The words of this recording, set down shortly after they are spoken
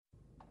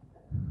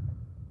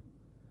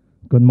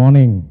Good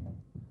morning.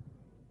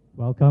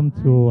 Welcome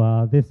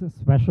to this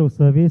special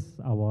service,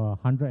 our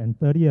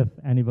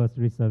 130th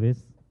anniversary service.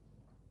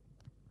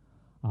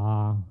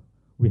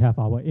 We have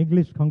our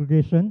English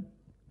congregation,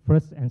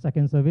 first and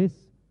second service.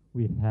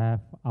 We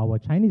have our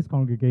Chinese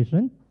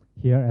congregation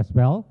here as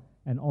well,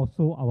 and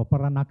also our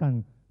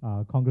Peranakan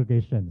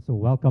congregation. So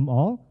welcome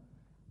all.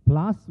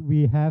 Plus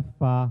we have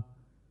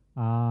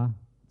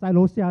在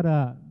楼下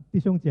的弟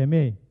兄姐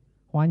妹，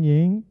欢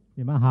迎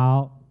你们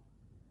好。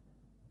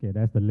Okay,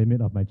 that's the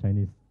limit of my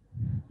Chinese.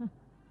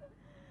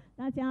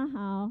 大家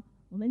好，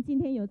我们今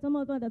天有这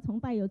么多的崇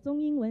拜，有中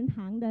英文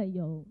堂的，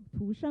有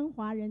土生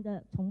华人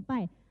的崇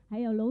拜，还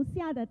有楼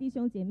下的弟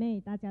兄姐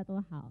妹，大家都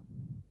好。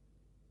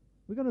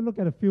We're going to look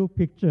at a few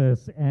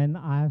pictures, and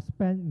I've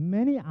spent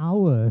many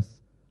hours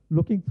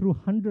looking through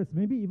hundreds,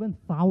 maybe even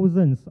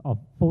thousands of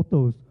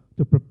photos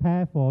to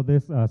prepare for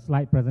this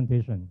slide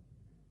presentation.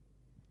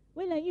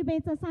 为了预备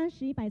这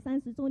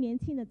130周年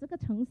庆的这个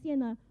呈现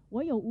呢，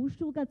我有无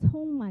数个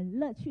充满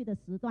乐趣的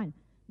时段，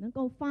能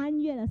够翻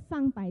阅了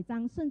上百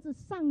张甚至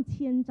上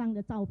千张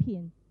的照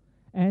片。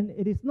And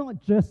it is not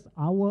just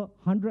our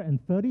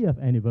 130th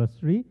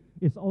anniversary,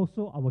 it's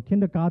also our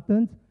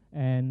kindergartens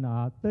and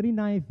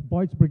 39th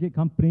Boys Brigade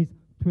Company's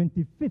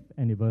 25th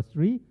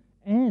anniversary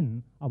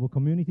and our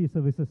Community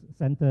Services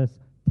Center's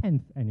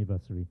 10th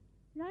anniversary.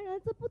 然而，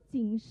这不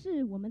仅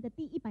是我们的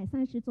第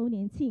130周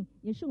年庆，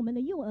也是我们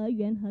的幼儿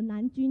园和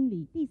南军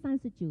里第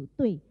39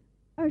队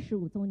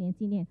25周年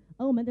纪念，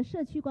而我们的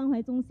社区关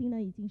怀中心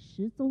呢，已经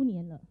10周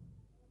年了。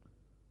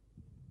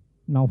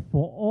Now,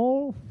 for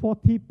all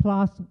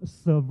 40-plus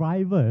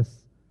survivors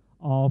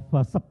of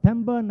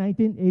September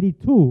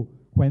 1982,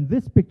 when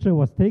this picture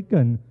was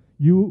taken,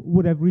 you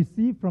would have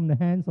received from the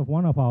hands of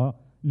one of our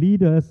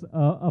leaders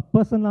a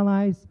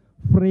personalized,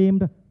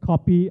 framed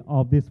copy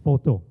of this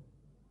photo.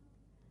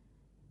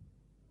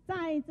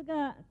 在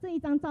这一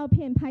张照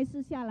片拍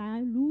摄下来，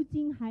如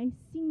今还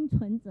幸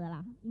存着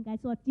啦，应该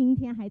说今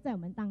天还在我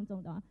们当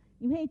中的。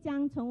你会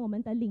将从我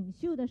们的领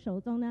袖的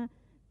手中呢，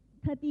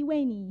特地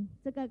为你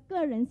这个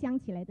个人镶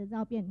起来的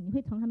照片，你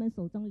会从他们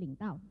手中领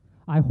到。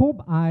I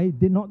hope I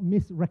did not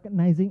miss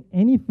recognizing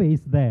any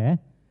face there.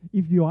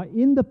 If you are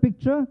in the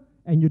picture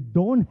and you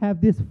don't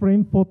have this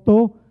framed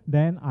photo,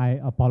 then I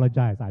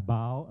apologize. I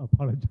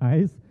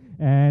apologize,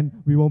 and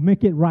we will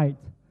make it right.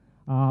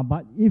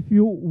 But if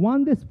you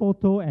want this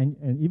photo, and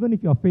even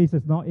if your face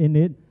is not in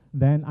it,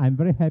 then I'm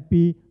very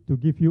happy to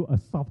give you a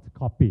soft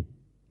copy.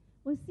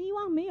 我希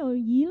望没有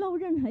遗漏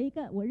任何一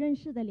个我认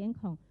识的脸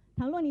孔。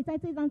倘若你在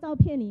这张照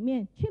片里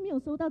面却没有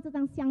收到这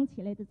张镶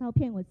起来的照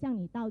片，我向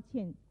你道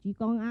歉，鞠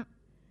躬啊！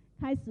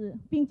开始，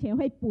并且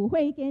会补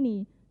回给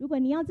你。如果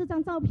你要这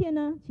张照片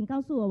呢，请告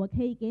诉我，我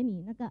可以给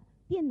你那个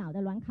电脑的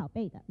软拷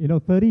贝的。You know,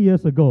 30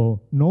 years ago,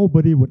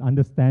 nobody would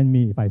understand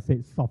me if I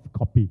said soft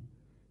copy.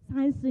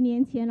 30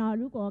年前了，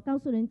如果告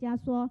诉人家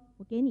说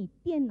我给你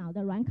电脑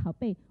的软拷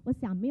贝，我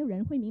想没有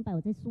人会明白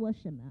我在说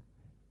什么。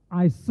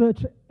I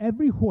searched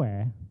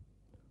everywhere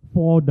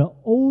for the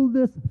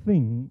oldest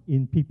thing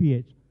in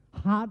PPH,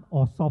 hard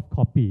or soft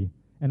copy,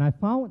 and I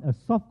found a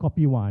soft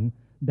copy one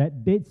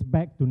that dates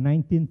back to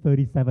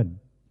 1937.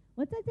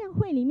 我在这样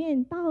会里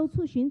面到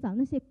处寻找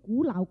那些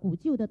古老古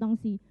旧的东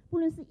西，不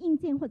论是硬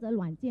件或者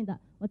软件的，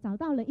我找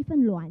到了一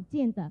份软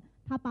件的，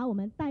它把我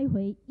们带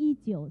回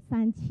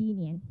1937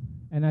年。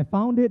And I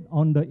found it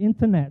on the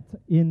internet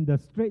in the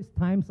Straits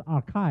Times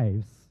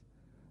archives.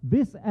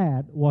 This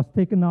ad was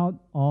taken out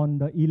on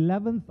the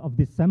 11th of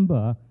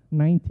December,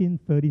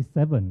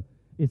 1937.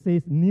 It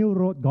says New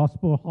Road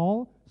Gospel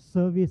Hall,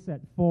 service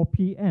at 4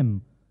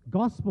 p.m.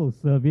 Gospel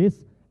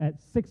service at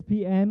 6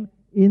 p.m.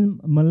 in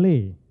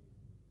Malay.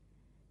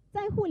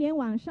 在互联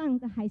网上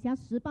的海峡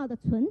时报的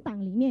存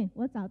档里面，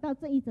我找到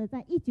这一则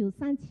在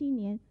1937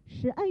年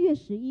12月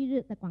11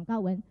日的广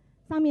告文，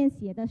上面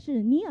写的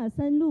是尼尔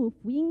森路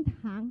福音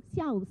堂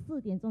下午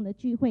4点钟的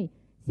聚会，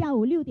下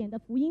午6点的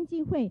福音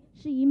聚会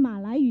是以马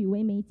来语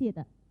为媒介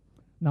的。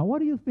Now,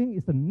 what do you think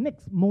is the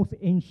next most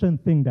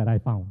ancient thing that I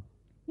found?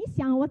 你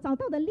想我找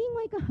到的另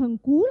外一个很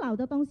古老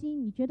的东西，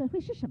你觉得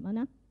会是什么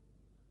呢？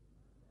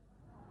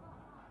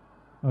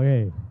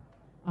 Okay.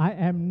 I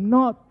am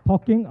not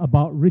talking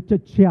about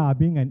Richard Chia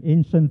being an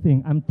ancient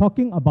thing. I'm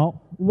talking about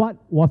what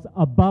was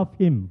above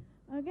him.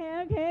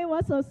 OK， 我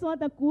所说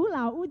的古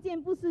老物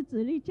件不是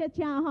指Richard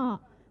Chia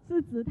哈，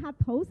是指他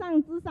头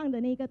上之上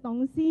的那个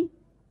东西。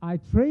I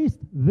traced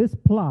this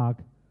plug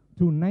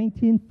to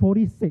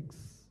 1946.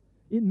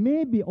 It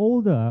may be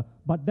older,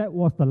 but that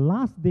was the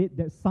last date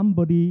that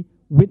somebody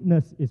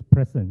witnessed its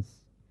presence.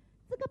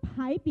 这个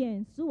牌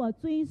匾使我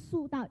追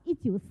溯到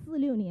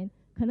1946年，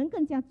可能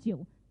更加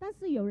久。但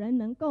是有人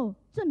能够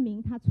证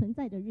明它存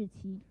在的日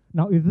期。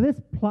Now, if this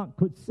plug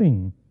could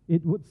sing,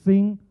 it would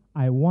sing,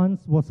 "I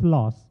once was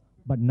lost,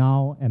 but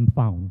now am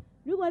found."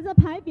 如果这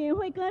牌匾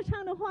会歌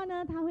唱的话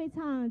呢，它会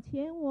唱：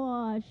前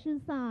我世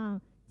上，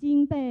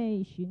今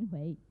被寻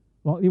回。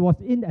Well, it was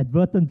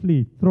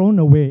inadvertently thrown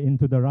away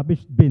into the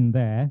rubbish bin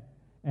there,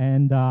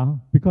 and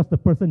because the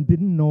person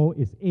didn't know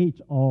its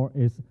age or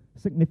its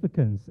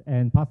significance,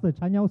 and Pastor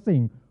Chan Yao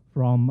Sing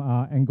from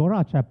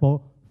Angora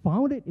Chapel,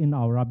 found it in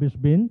our rubbish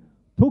bin,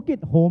 took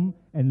it home,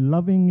 and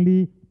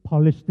lovingly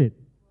polished it.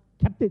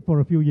 Kept it for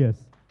a few years.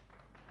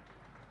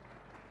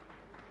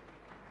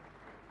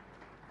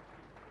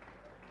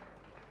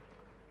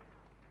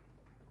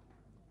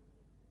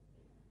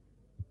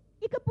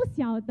 一个不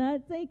晓得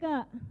这一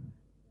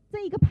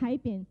个牌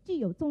匾具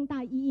有重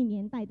大意义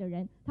年代的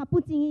人，他不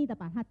经意的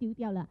把它丢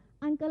掉了。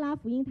安哥拉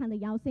福音堂的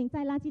姚生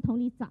在垃圾桶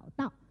里找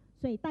到，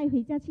所以带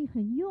回家去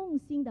很用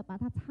心的把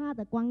它擦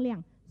得光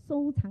亮，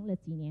收藏了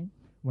几年。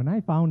When I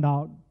found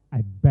out,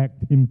 I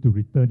begged him to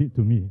return it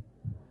to me.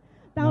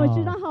 当我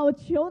知道后，我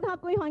求他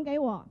归还给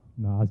我。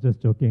No, I was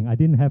just joking. I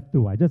didn't have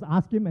to. I just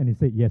asked him and he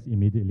said yes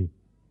immediately.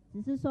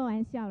 只是说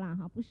玩笑啦，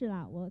哈，不是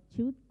啦，我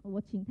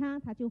请他，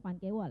他就还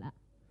给我了。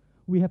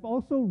We have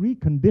also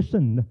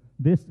reconditioned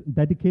this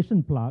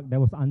dedication plaque that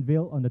was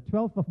unveiled on the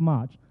 12th of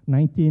March,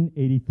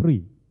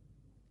 1983.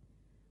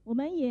 我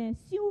们也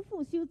修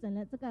整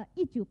了这个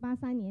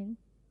1983年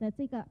的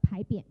这个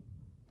牌匾。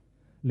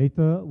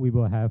Later, we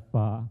will have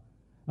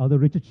Elder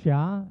Richard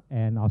Chia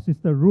and our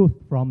sister Ruth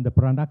from the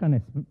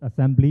Perandakan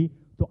Assembly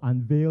to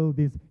unveil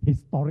these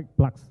historic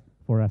plaques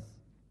for us.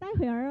 待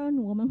会儿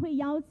我们会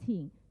邀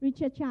请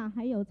Richard Chia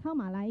还有超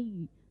马来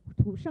语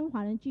土生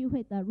华人聚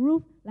会的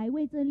Ruth 来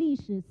为这历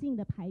史性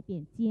的牌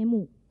匾揭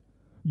幕。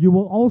You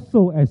will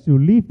also, as you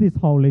leave this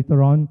hall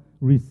later on,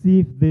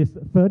 receive this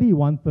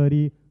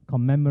 3130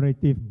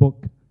 commemorative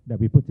book that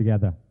we put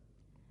together.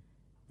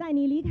 在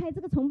你离开这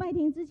个崇拜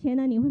厅之前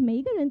呢，每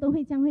一个人都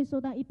将会收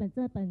到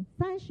这本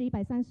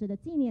130的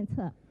纪念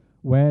册。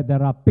Where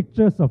there are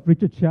pictures of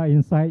Richard Chia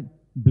inside,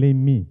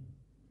 blame me.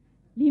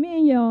 里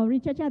面有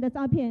Richard Chia 的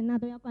照片，那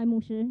都要怪牧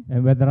师。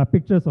And where there are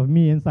pictures of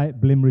me inside,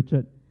 blame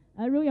Richard.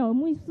 如有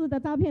牧师的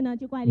照片呢，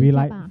就怪 We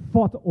Richard like 吧。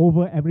fought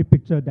over every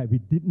picture that we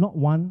did not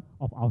want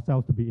of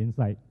ourselves to be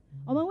inside.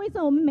 我们为什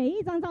么我们每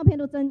一张照片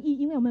都争议？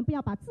因为我们不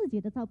要把自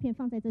己的照片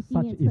放在这纪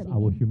Such 念册 is 里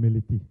our 面。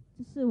 humility.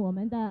 这是我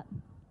们的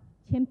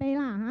谦卑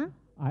啦，哈。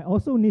I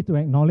also need to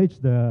acknowledge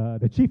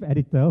the chief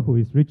editor, who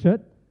is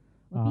Richard,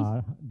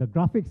 the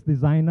graphics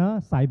designer,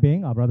 Sai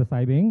Beng, our brother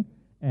Sai Beng,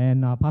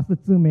 and Pastor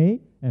Zhi Mei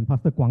and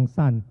Pastor Guang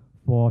San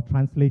for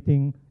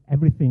translating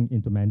everything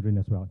into Mandarin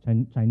as well,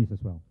 Chinese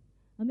as well.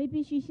 我们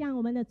必须向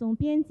我们的总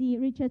编辑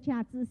Richard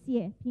Chia 致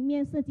谢，平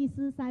面设计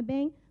师 Sai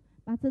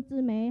Beng、Pastor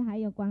Zhi Mei 还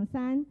有广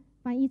山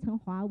翻译成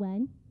华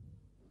文。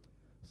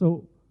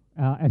So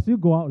as you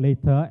go out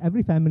later,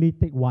 every family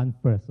take one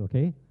first,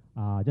 okay?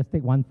 Just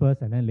take one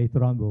first, and then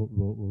later on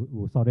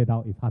we'll sort it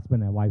out if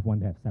husband and wife want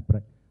to have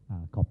separate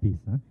copies.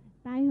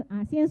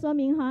 先说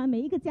明哈，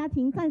每一个家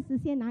庭暂时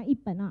先拿一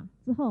本啊，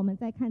之后我们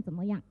再看怎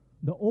么样。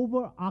The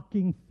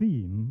overarching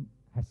theme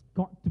has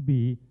got to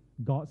be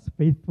God's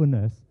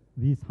faithfulness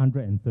these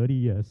 130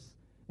 years,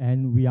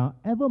 and we are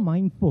ever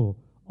mindful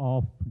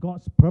of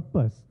God's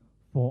purpose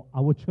for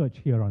our church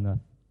here on earth.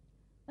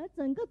 而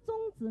整个宗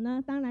旨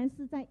呢，当然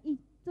是在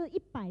这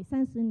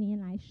130年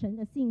来神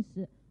的信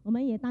实。我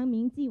们也当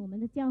铭记我们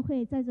的教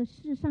会在这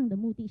世上的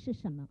目的是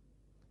什么。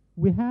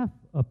We have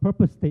a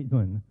purpose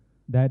statement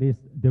that is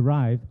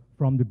derived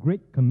from the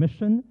Great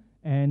Commission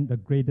and the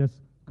Greatest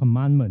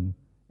Commandment,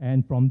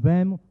 and from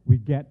them we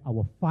get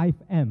our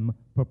 5M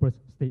purpose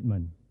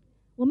statement.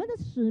 我们的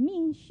使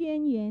命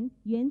宣言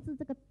源自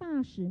这个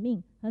大使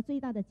命和最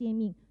大的诫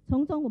命，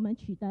从中我们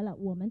取得了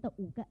我们的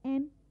5个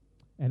M。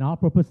 And our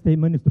purpose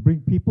statement is to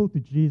bring people to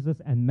Jesus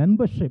and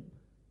membership.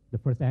 The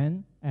first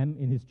M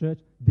in his church,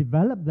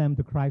 develop them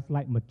to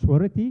Christ-like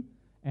maturity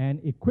and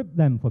equip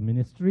them for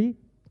ministry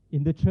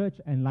in the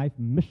church and life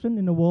mission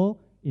in the world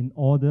in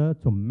order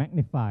to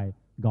magnify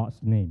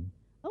God's name.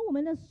 而我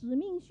们的使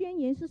命宣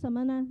言是什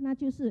么呢？那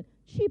就是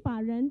去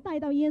把人带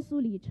到耶稣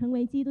里，成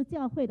为基督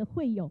教会的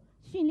会友，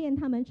训练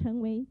他们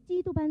成为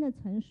基督般的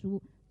成熟，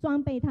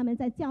装备他们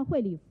在教会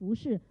里服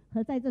侍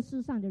和在这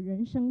世上的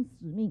人生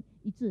使命，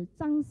以致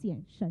彰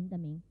显神的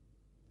名。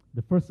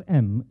The first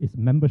M is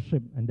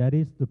membership, and that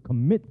is to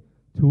commit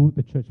to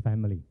the church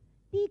family.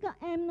 第一个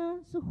M 呢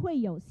是会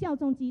友效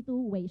忠基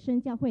督，委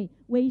身教会，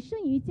委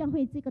身于教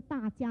会这个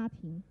大家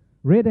庭。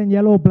Red and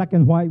yellow, black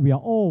and white, we are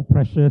all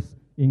precious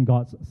in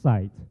God's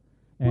sight.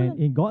 And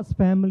in God's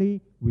family,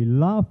 we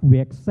love,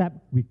 we accept,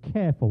 we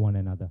care for one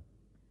another.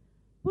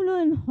 不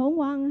论红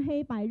黄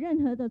黑白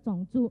任何的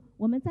种族，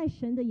我们在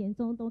神的眼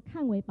中都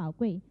看为宝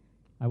贵。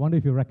 I wonder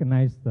if you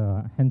recognize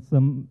the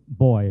handsome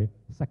boy,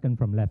 second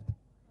from left.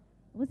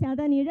 我晓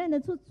得你认得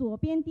出左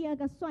边第2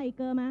个帅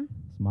哥吗？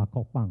 It's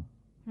Marco Pang.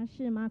 他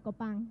是马可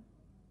邦。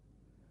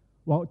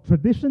 Well,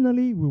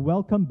 traditionally, we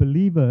welcome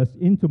believers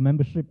into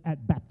membership at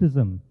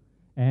baptism.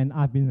 And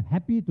I've been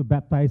happy to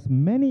baptize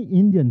many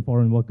Indian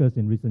foreign workers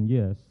in recent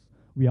years.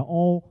 We are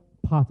all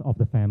part of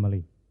the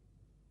family.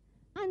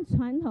 按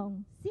传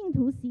统，信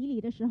徒洗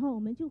礼的时候，我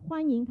们就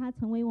欢迎他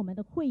成为我们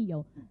的会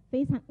友。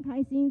非常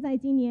开心，在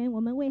今年我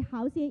们为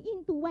好些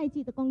印度外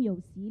籍的工友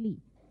洗礼。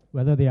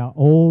 Whether they are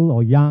old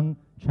or young,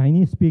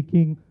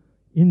 Chinese-speaking,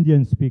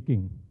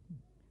 Indian-speaking.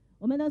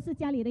 我们都是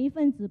家里的一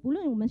份子，不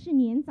论我们是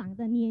年长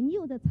的、年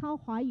幼的、超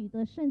华语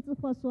的，甚至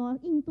或说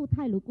印度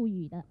泰卢固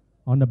语的。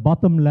 On the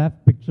bottom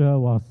left picture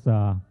was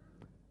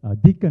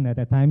deacon at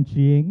that time,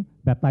 Ching,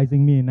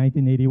 baptizing me in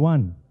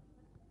 1981.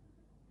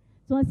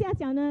 左下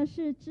角呢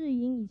是志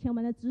莹，以前我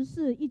们的执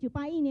事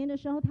，1981年的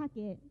时候，他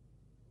给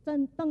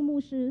邓牧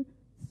师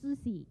施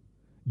洗。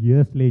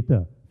Years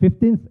later,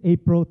 15th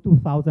April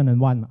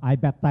 2001, I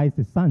baptized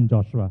his son,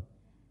 Joshua.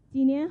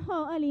 几年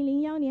后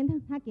，2001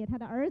年，他给他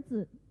的儿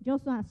子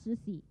Joshua 施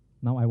洗。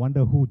Now I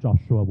wonder who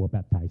Joshua will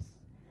baptize.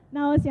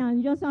 那我想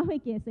Joshua 会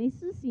给谁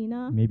施洗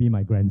呢？ Maybe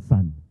my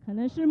grandson. 可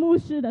能是牧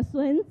师的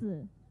孙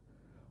子。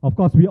Of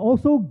course, we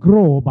also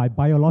grow by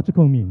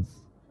biological means.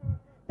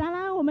 当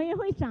然，我们也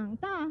会长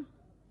大。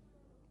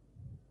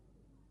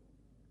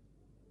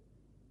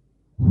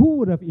Who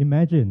would have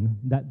imagined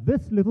that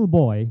this little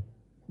boy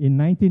in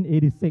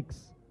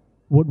 1986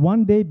 would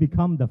one day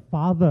become the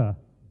father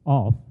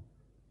of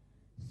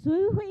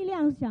谁会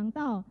料想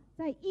到，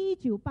在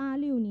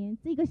1986年，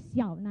这个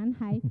小男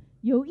孩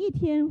有一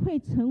天会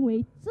成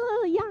为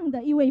这样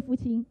的一位父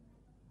亲？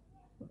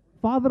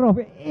 father of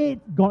 8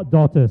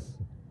 goddaughters?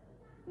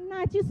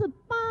 那就是8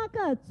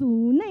个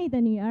主内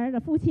的女儿的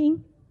父亲。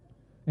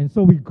 And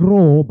so we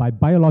grow by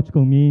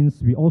biological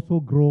means. We also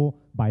grow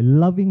by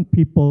loving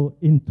people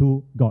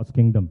into God's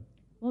kingdom.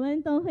 我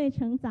们都会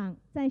成长，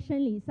在生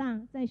理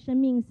上，在生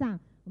命上，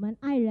我们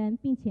爱人，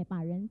并且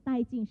把人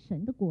带进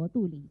神的国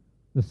度里。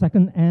 The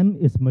second M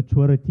is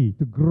maturity,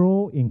 to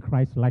grow in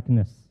Christ's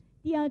likeness.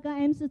 第二个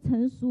M 是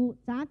成熟，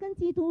扎根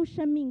基督，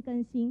生命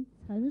更新，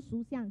成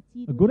熟像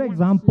基 A 督 good 的样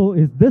式。 example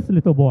is this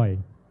little boy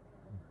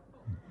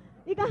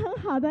一个很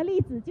好的例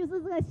子就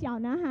是这个小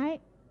男孩，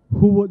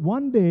 who would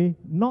one day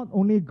not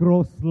only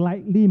grow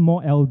slightly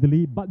more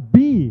elderly, but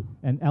be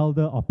an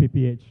elder of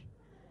PPH.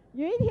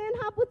 有一天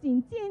他不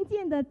仅渐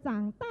渐的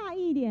长大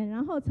一点，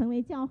然后成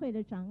为教会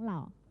的长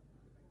老。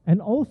 And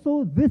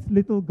also this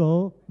little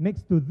girl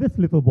next to this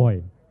little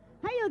boy,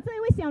 还有这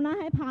位小男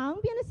孩旁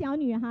边的小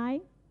女孩，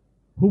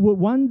 who would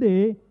one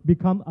day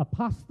become a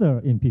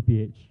pastor in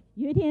PPH.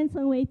 有一天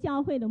成为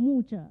教会的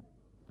牧者。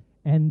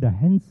 And the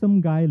handsome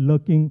guy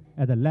lurking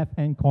at the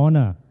left-hand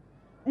corner,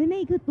 而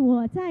那个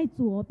躲在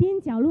左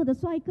边角落的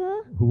帅哥，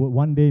 who would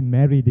one day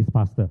marry this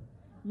pastor.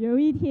 有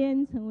一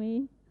天成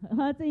为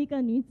和这一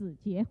个女子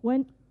结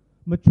婚。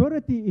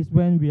 Maturity is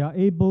when we are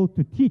able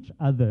to teach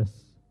others.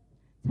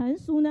 成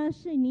熟呢，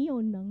是你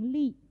有能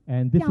力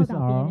And this is 教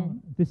导别 our 人。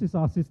 this is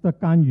our sister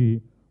Kan Yu,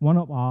 one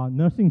of our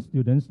nursing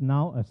students,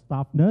 now a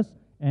staff nurse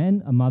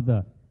and a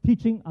mother,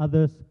 teaching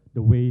others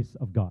the ways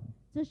of God.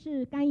 这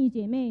是甘怡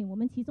姐妹，我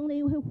们其中的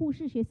一位护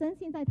士学生，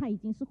现在她已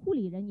经是护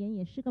理人员，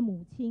也是个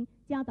母亲，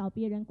教导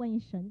别人关于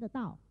神的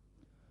道。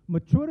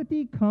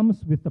 Maturity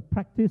comes with the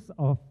practice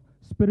of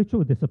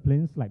spiritual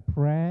disciplines like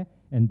prayer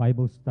and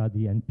Bible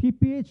study. And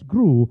PPH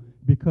grew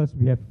because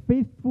we have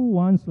faithful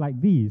ones like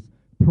these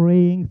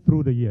praying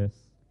through the years.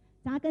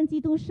 扎根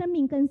基督，生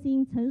命更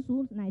新，成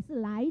熟乃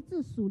是来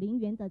自属灵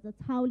原则的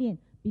操练，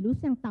比如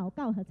像祷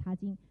告和查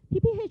经。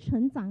PPH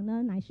成长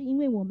呢，乃是因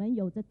为我们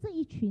有着这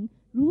一群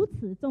如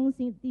此忠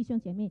心的弟兄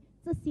姐妹，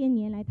这些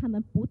年来他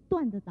们不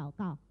断的祷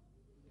告。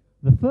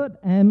 The third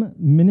M,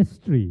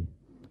 ministry.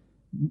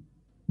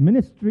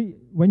 Ministry,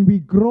 when we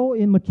grow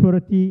in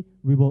maturity,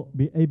 we will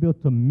be able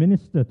to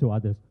minister to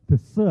others, to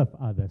serve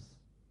others.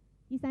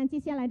 第三，接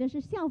下来的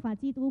是效法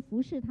基督，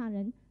服侍他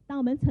人。当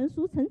我们成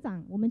熟成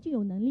长，我们就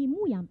有能力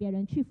牧养别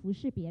人，去服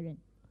侍别人。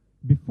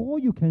 Before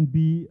you can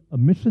be a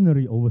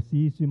missionary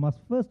overseas, you must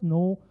first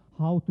know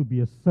how to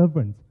be a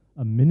servant,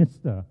 a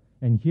minister.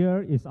 And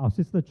here is our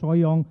sister Choi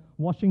Yong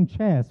washing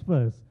chairs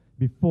first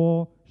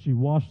before she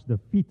washed the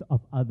feet of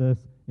others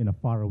in a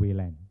faraway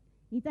land.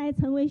 你在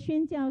成为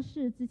宣教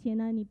士之前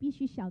呢，你必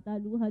须晓得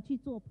如何去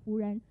做仆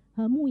人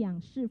和牧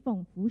养侍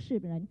奉、服侍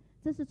人。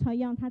这是传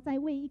扬他在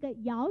为一个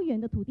遥远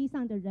的土地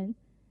上的人，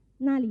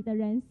那里的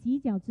人洗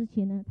脚之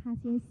前呢，他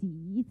先洗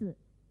椅子。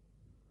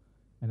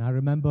 And I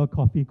remember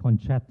Coffee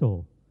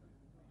Concerto,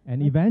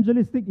 an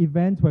evangelistic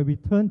event where we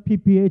turned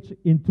PPH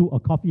into a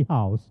coffee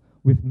house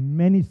with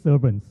many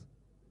servants.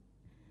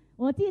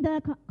 我记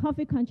得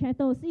Coffee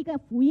Concerto 是一个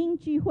福音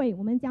聚会，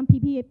我们将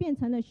PPA 变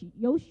成了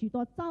有许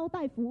多招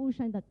待服务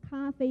生的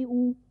咖啡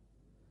屋。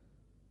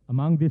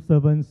 Among these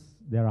servants,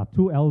 there are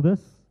 2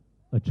 elders,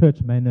 a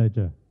church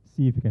manager.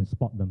 See if you can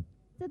spot them.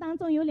 这当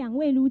中有2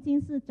位如今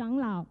是长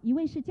老，一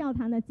位是教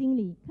堂的经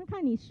理，看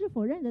看你是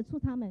否认得出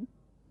他们。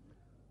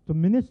 To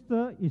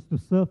minister is to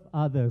serve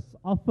others,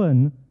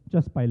 often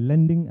just by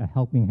lending a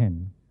helping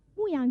hand.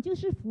 牧养就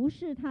是服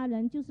侍他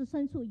人，就是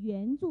伸出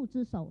援助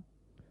之手。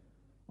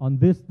 On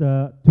this,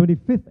 the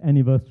 25th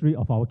anniversary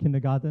of our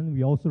kindergarten,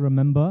 we also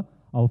remember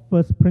our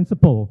first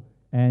principal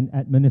and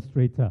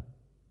administrator.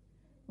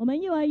 我们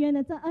幼儿园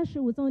的这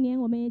25周年，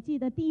我们也记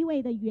得第一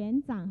位的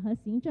园长和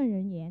行政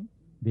人员，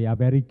 They are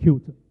very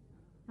cute.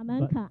 他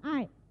们很可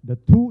爱。 The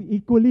 2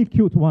 equally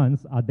cute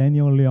ones are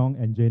Daniel Leong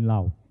and Jane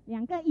Lau.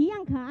 2个一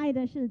样可爱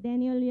的是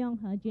Daniel Leong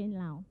和 Jane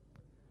Lau。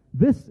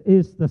 This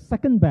is the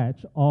second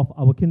batch of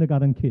our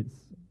kindergarten kids.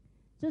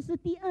 这是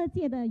第2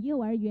届的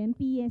幼儿园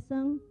毕业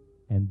生，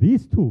 And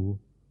these 2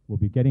 will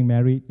be getting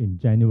married in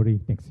January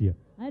next year.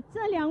 而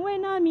这2位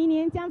呢，明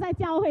年将在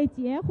教会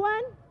结婚。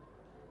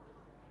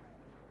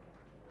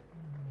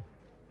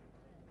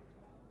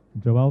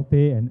Joel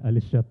Tay and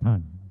Alicia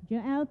Tan.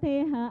 Joel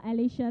Tay 和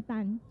Alicia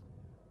Tan。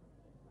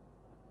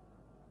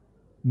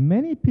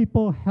 Many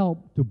people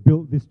helped to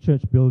build this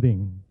church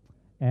building,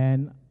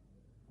 and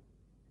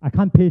I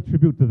can't pay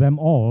tribute to them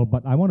all,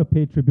 but I want to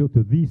pay tribute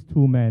to these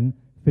two men,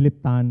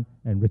 Philip Tan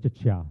and Richard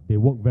Chia. They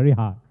worked very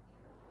hard.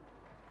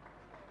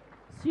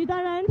 许多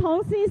人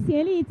同心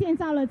协力建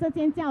造了这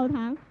间教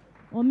堂，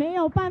我没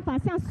有办法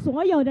向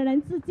所有的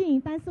人致敬，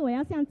但是我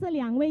要向这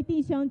两位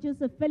弟兄，就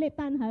是 Philip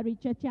Tan 和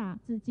Richard Chia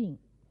致敬。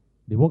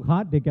 They work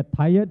hard, they get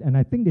tired, and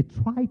I think they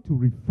try to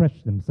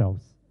refresh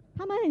themselves.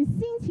 他们很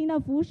辛勤的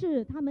服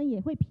侍，他们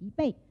也会疲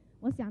惫。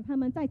我想他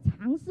们在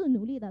尝试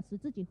努力的使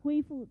自己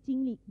恢复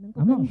精力，能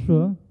够 I'm 更 not 新。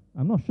 sure.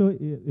 I'm not sure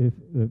if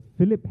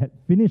Philip had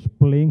finished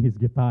playing his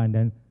guitar and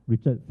then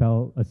Richard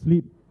fell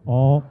asleep,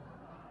 or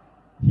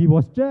he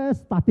was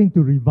just starting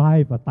to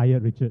revive a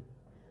tired Richard.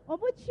 我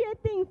不确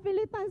定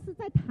Philip Tan 是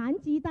在弹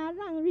吉他，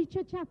让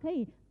Richard Chia 可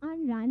以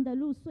安然的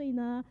入睡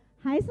呢，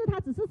还是他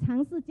只是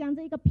尝试将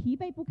这个疲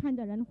惫不堪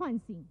的人唤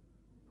醒。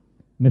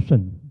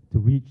 Mission to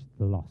reach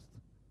the lost.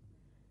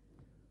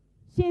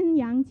 宣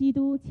扬基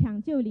督，抢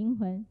救灵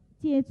魂，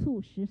接触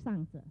时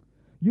尚者。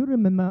 You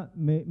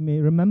may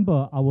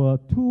remember our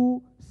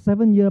 2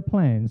 7-year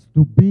plans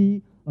to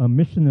be a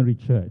missionary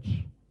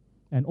church,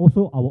 and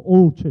also our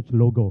old church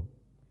logo.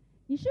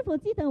 你是否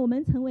记得我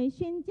们成为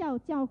宣教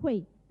教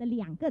会的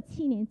2个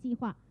7年计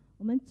划？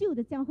我们旧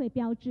的教会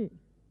标志，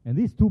 And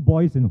these 2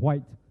 boys in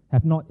white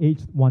have not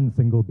aged one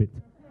single bit.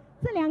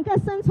 这2个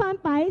身穿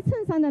白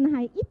衬衫的男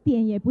孩一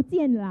点也不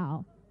见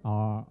老。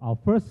 Our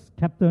first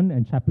captain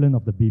and chaplain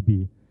of the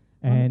BB,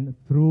 and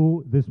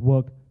through this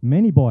work,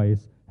 many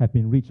boys have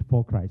been reached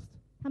for Christ.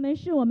 他们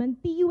是我们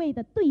第一位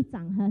的队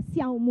长和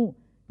校牧，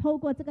透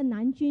过这个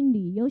男军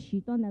旅，有许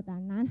多的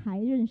男孩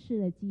认识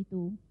了基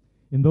督。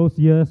 In those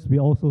years, we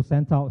also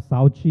sent out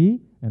Sao Chi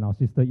and our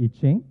sister Yi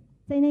Ching.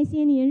 在那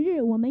些年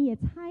日，我们也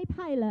差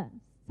派了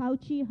烧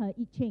区和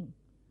一庆。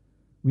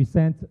 We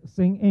sent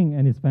Sing Ing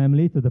and his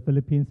family to the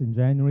Philippines in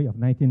January of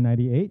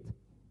 1998.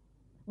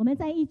 我们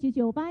在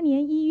1998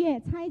年1月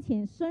差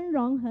遣孙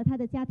荣和他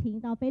的家庭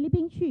到菲律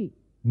宾去。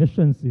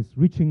 Missions is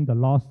reaching the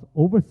lost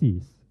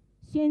overseas.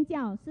 宣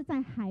教是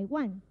在海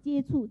外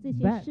接触这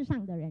些 That- 世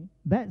上的人，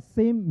 That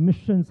same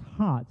mission's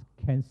heart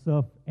can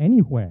serve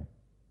anywhere.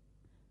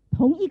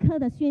 同一颗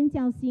的宣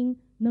教心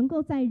能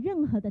够在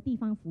任何的地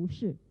方服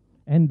侍。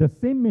 And the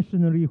same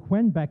missionary,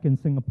 when back in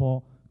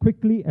Singapore,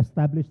 quickly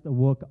established a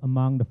work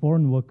among the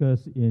foreign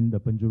workers in the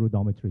Penjuru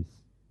dormitories.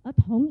 而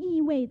同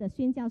一位的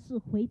宣教士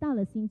回到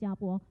了新加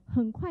坡，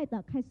很快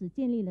的开始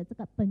建立了这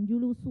个本如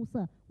路宿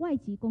舍外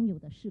籍工友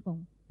的事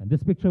工。 And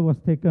this picture was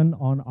taken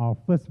on our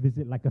first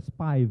visit, like a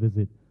spy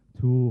visit,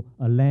 to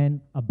a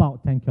land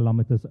about 10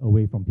 kilometers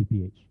away from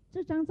PPH.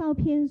 这张照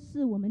片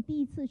是我们第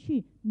一次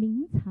去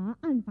明察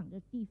暗访的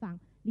地方，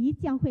离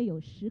教会有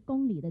10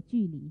公里的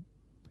距离。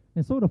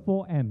 And so the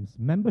 4 M's,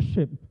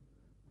 membership,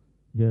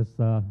 here's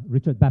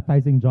Richard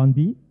baptizing John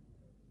B.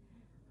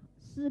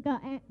 4个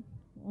M，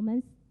 我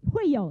们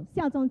会有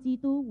效忠基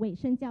督、委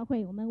身教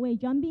会，我们为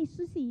John B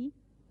施洗。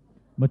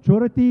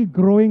 Maturity,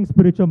 growing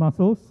spiritual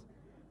muscles.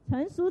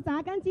 成熟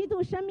扎根基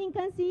督，生命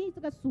更新，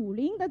这个属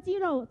灵的肌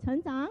肉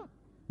成长。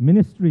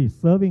 Ministry,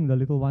 serving the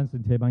little ones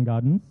in Teban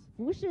Gardens.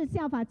 服侍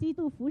效法基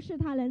督，服侍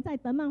他人，在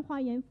德曼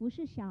花园服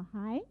侍小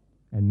孩。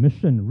 And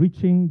mission,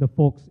 reaching the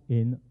folks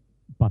in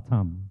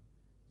Batam.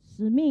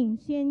 使命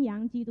宣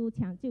扬基督，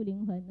抢救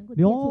灵魂，能够 They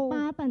接 all- 触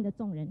巴旦的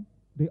众人。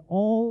 They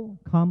all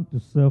come to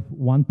serve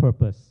one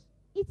purpose.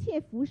 一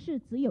切服侍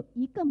只有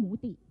一个目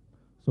的。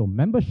 So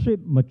membership,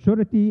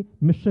 maturity,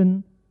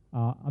 mission,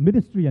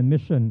 ministry and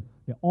mission,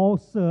 they all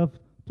serve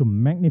to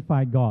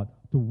magnify God,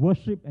 to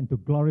worship and to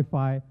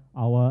glorify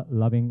our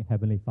loving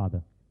Heavenly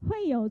Father.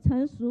 会有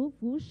成熟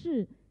服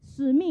侍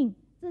使命，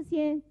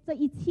这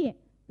一切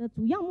的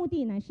主要目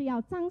的乃是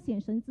要彰显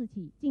神自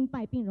己，敬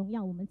拜并荣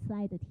耀我们慈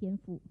爱的天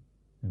父。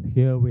 And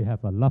here we have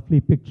a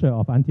lovely picture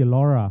of Auntie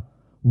Laura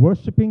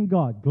worshiping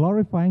God,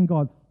 glorifying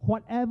God,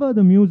 whatever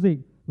the music,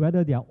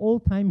 whether they are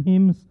old-time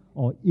hymns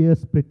or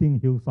ear-splitting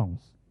hill songs.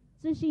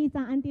 这是一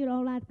张安迪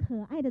罗拉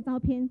可爱的照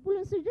片，不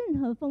论是任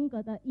何风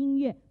格的音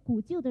乐，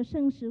古旧的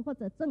圣诗或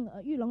者震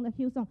耳欲聋的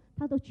Hillsong，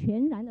 他都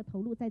全然的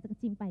投入在这个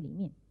敬拜里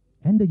面。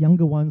 And the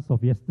younger ones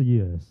of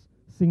yesteryears,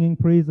 singing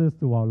praises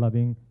to our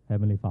loving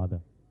Heavenly Father.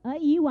 而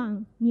以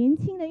往年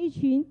轻的一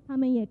群，他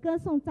们也歌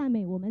颂赞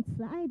美我们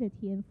慈爱的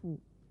天父。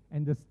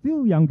 And the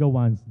still younger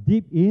ones,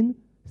 deep in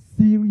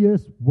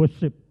serious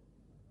worship.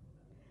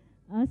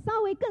 而稍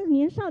微更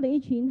年少的一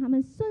群，他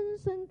们深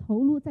深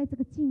投入在这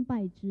个敬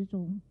拜之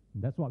中。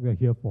 And that's what we're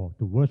here for,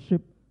 to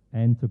worship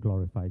and to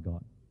glorify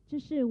God. 这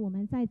是我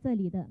们在这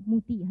里的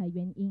目的和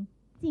原因，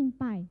敬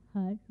拜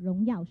和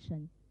荣耀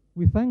神。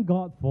 We thank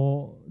God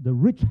for the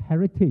rich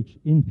heritage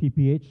in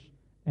PPH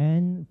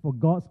and for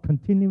God's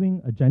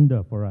continuing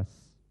agenda for us.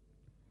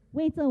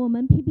 为着我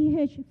们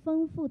PPH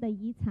丰富的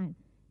遗产，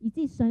以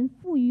及神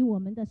赋予我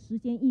们的时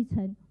间议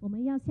程，我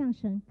们要向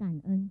神感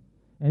恩。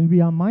 And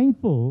we are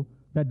mindful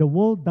that the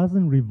world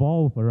doesn't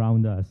revolve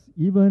around us,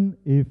 even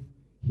if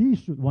he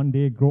should one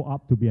day grow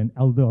up to be an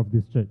elder of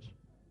this church.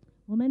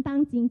 我们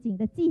当紧紧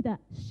的记得，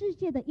世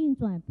界的运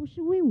转不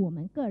是为我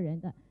们个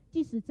人的。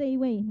即使这一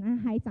位男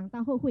孩长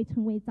大后会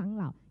成为长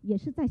老，也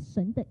是在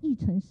神的议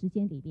程时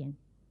间里边。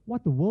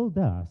What the world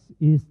does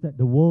is that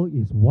the world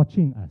is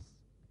watching us.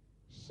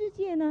 世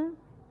界呢，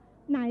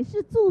乃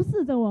是注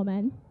视着我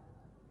们。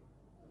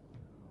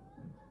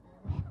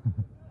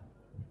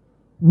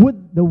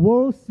Would the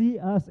world see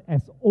us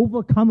as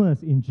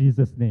overcomers in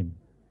Jesus' name?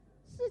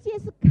 世界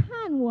是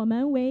看我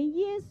们为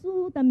耶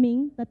稣的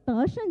名的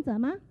得胜者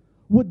吗？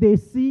 Would they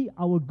see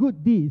our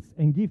good deeds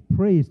and give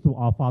praise to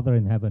our Father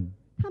in heaven?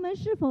 他们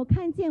是否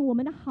看见我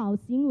们的好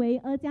行为，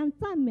而将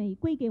赞美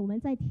归给我们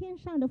在天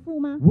上的父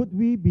吗？ Would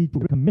we be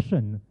to the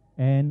commission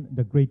and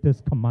the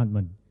greatest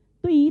commandment?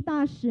 对于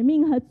大使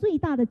命和最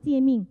大的诫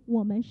命，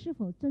我们是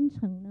否真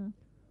诚呢？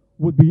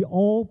 Would we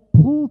all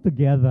pull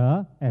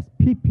together as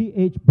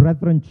PPH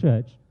Brethren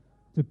Church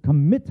to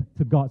commit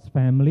to God's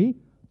family,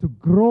 to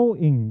grow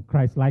in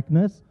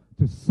Christ-likeness,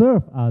 to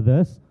serve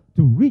others,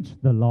 to reach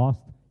the lost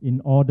in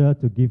order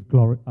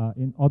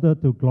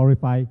to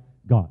glorify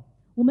God?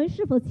 我们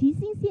是否齐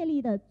心协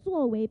力的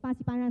作为巴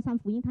西巴让山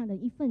福音堂的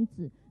一份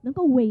子，能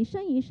够委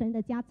身于神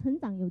的家，成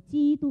长有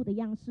基督的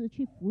样式，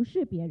去服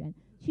侍别人，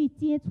去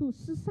接触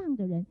世上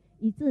的人，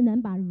以致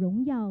能把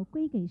荣耀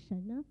归给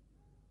神呢？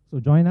 So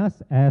join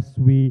us as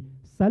we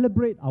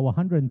celebrate our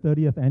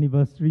 130th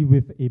anniversary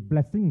with a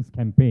blessings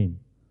campaign.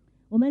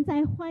 我们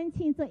在欢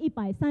庆这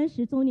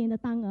130周年的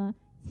当儿，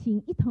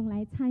请一同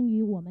来参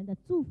与我们的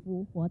祝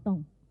福活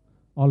动。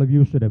 All of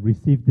you should have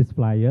received these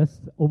flyers.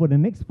 Over the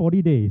next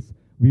 40 days,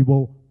 we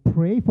will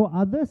pray for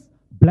others,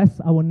 bless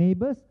our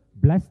neighbors,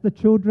 bless the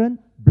children,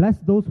 bless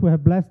those who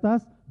have blessed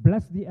us,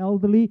 bless the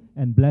elderly,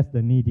 and bless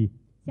the needy.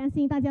 相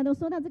信大家都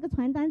收到这个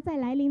传单，在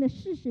来临的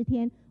40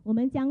天，我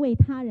们将为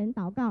他人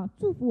祷告，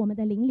祝福我们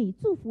的邻里，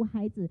祝福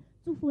孩子，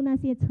祝福那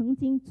些曾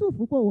经祝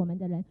福过我们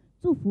的人，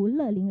祝福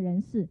乐龄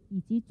人士，以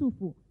及祝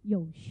福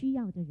有需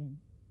要的人。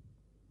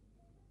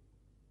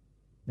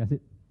 That's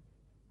it.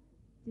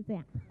 就这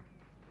样。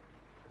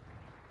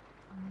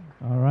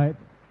 All right.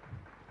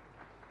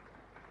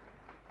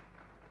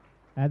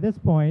 At this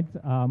point,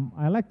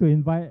 I'd like to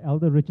invite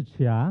Elder Richard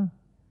Chia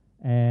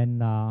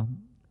and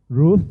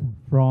Ruth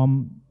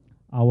from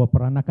our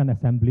Peranakan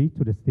Assembly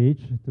to the stage.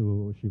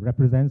 She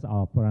represents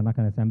our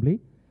Peranakan Assembly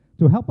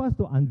to help us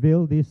to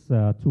unveil these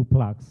 2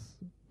 plaques.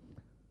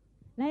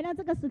 来到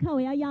这个时刻，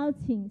我要邀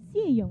请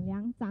谢永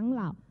良长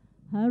老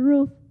和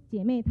Ruth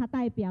姐妹，她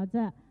代表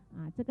着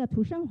这个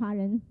土生华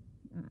人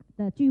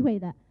的聚会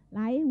的，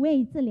来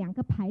为这2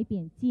个牌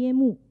匾揭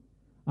幕。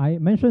 I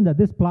mentioned that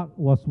this plaque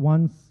was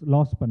once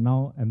lost but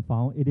now am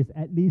found. It is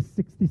at least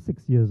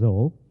 66 years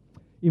old.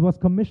 It was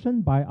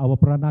commissioned by our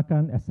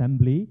Peranakan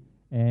Assembly,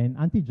 and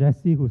Auntie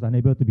Jessie, who's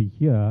unable to be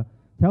here,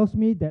 tells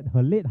me that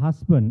her late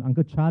husband,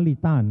 Uncle Charlie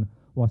Tan,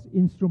 was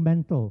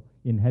instrumental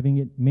in having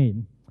it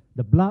made.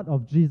 The blood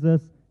of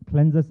Jesus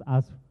cleanses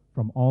us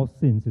from all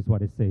sins, is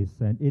what it says,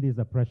 and it is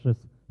a precious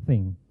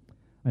thing.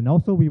 And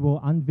also we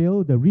will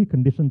unveil the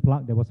reconditioned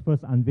plaque that was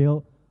first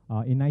unveiled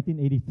in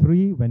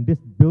 1983 when this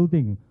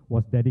building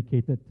was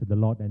dedicated to the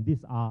Lord. And these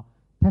are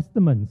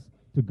testaments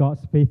to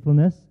God's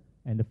faithfulness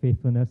and the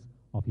faithfulness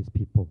of His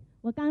people.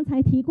 我刚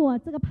才提过，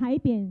这个牌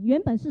匾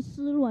原本是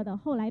失落的，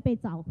后来被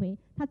找回，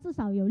它至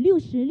少有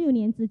66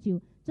年之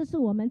久。这是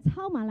我们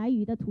超马来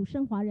语的土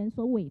生华人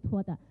所委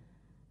托的。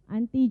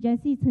Auntie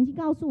Jessie 曾经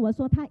告诉我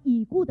说，她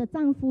已故的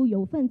丈夫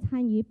有份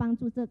参与帮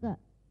助这个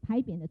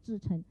牌匾的制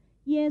成。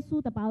耶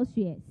稣的宝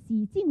血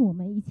洗净我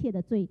们一切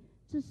的罪，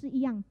这是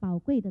一样宝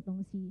贵的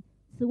东西。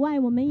此外，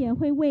我们也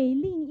会为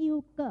另一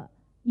个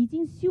已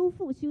经修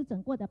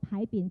整过的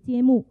牌匾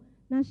揭幕。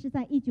那是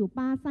在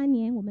1983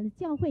年我们的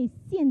教会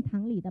献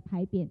堂里的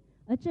牌匾，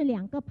而这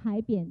2个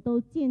牌匾都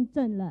见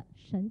证了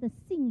神的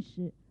信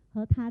实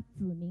和他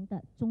子民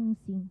的忠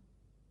心。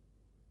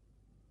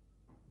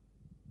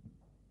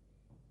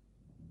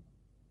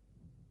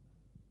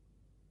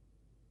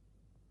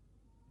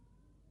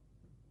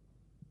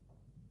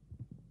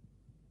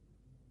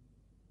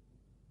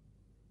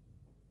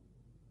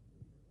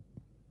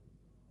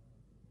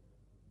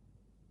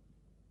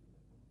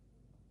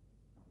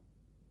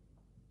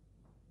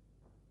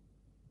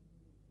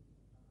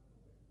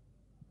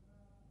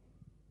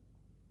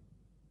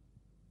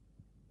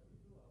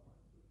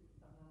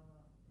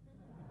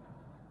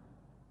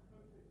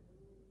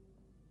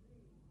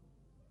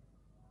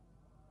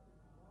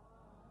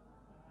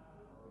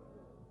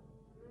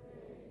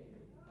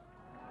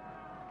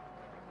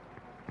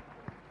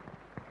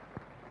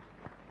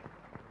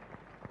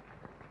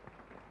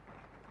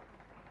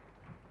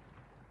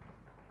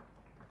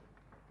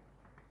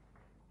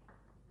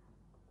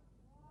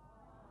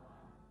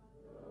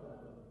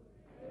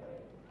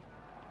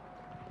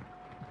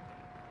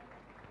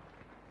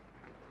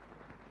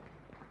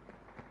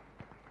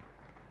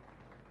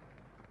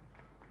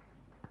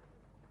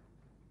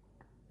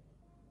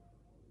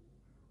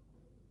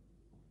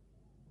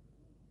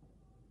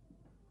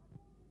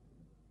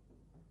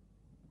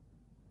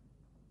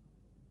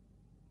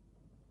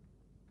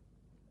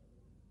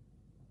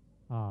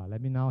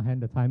Let me now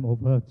hand the time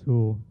over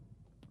to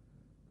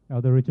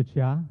Elder Richard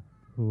Chia,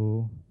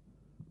 who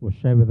will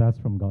share with us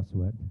from God's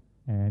Word.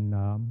 And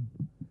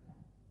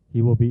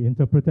he will be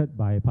interpreted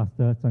by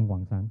Pastor Zheng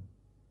Guangsan.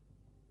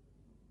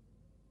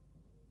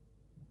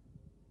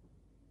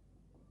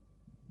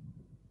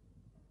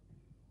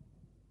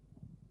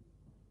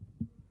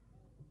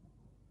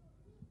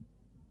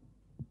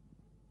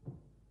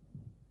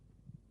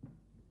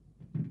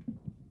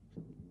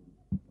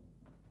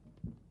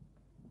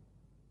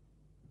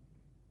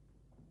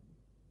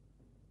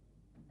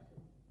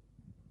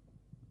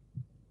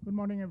 Good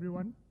morning,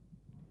 everyone.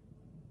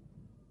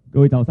 各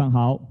位早上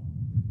好，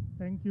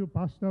 Thank you,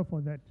 Pastor,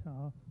 for that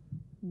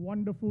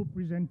wonderful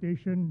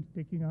presentation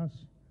taking us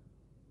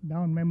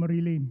down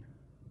memory lane.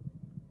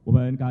 我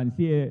们感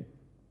谢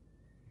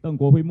邓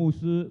国辉牧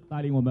师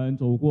带领我们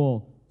走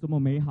过这么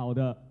美好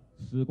的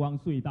时光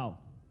隧道。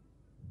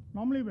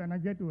 Normally, when I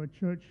get to a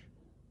church,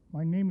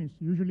 my name is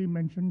usually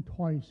mentioned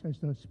twice as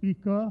the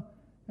speaker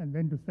and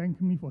then to thank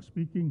me for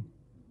speaking.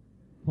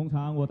 通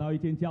常我到一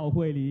间教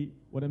会里，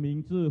我的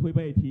名字会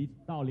被提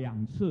到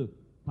2次，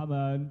他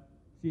们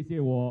谢谢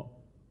我，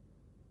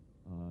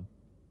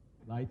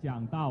来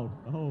讲道，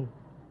然后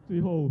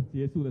最后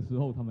结束的时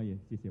候，他们也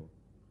谢谢我。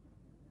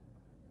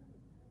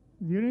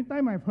 The only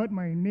time I've heard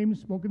my name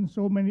spoken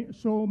so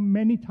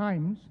many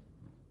times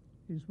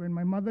is when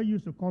my mother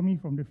used to call me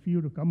from the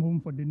field to come home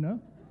for dinner.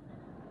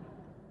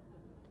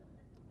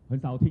 很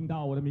少听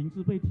到我的名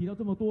字被提到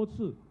这么多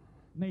次，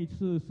那一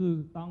次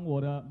是当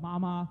我的妈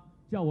妈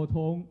叫我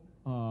从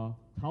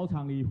草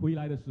场里回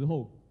来的时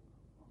候，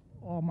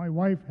 Or my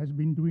wife has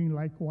been doing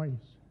likewise.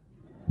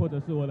 或者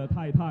是我的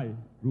太太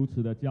如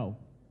此的叫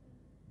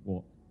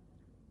我。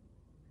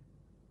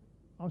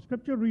 Our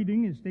scripture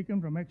reading is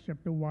taken from Acts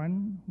chapter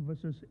 1,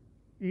 verses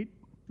 8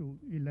 to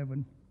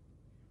 11.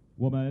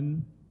 我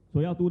们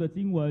所要读的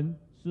经文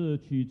是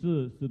取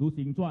自《使徒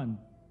行传》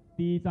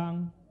1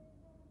章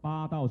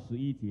8到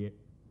11节。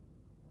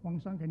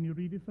 Wang Sang, can you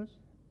read it first?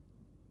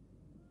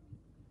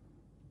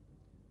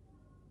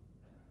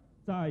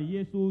 在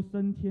耶稣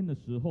升天的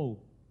时候，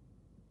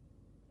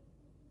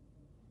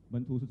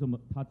门徒是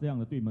他这样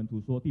的对门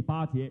徒说，第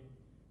8节，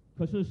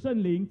可是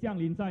圣灵降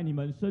临在你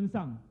们身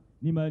上，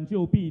你们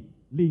就必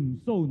领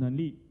受能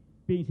力，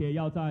并且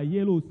要在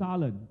耶路撒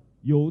冷、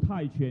犹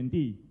太全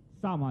地、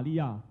撒玛利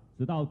亚，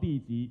直到地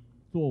极，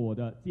做我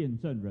的见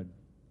证人。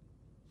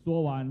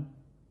说完，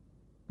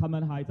他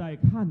们还在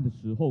看的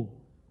时候，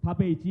他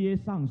被接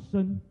上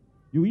升，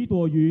有一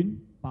朵云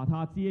把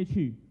他接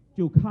去，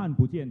就看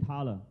不见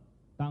他了。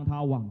当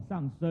他往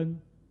上升，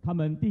他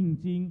们定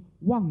睛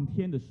望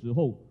天的时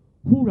候，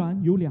忽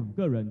然有2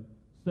个人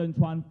身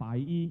穿白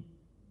衣，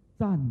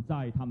站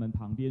在他们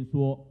旁边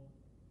说：“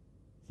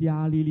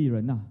加利利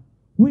人啊，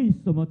为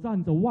什么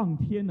站着望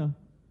天呢？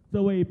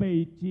这位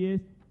被接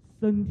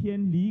升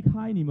天离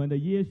开你们的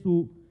耶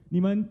稣，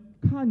你们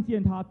看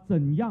见他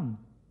怎样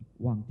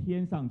往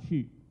天上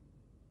去，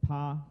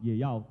他也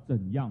要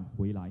怎样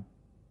回来。”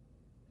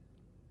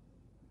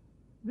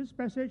 This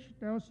passage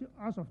tells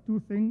us of two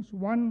things.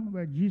 One,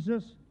 where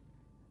Jesus,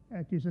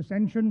 at his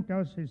ascension,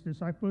 tells his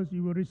disciples,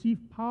 you will receive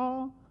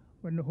power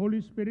when the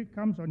Holy Spirit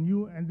comes on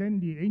you. And then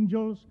the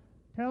angels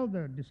tell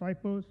the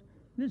disciples,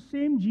 this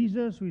same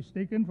Jesus who is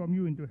taken from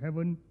you into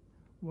heaven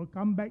will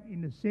come back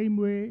in the same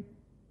way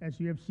as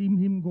you have seen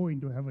him go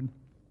into heaven.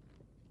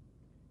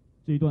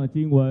 这一段的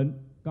经文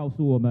告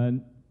诉我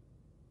们，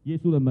耶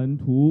稣的门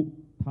徒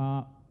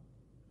他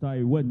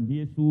在问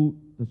耶稣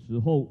的时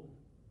候，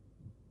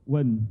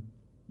问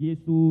耶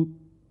稣，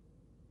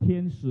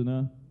天使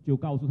呢就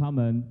告诉他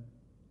们，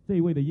这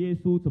位的耶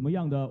稣怎么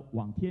样的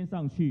往天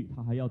上去，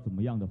他还要怎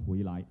么样的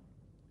回来。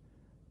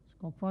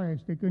Skokfai has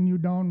taken you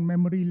down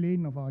memory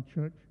lane of our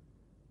church.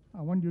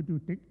 I want you to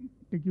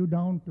take you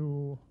down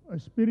to a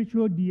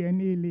spiritual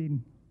DNA lane.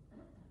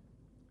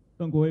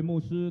 邓国辉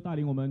牧师带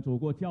领我们走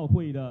过教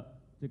会的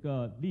这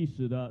个历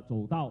史的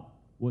走道，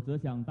我则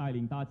想带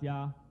领大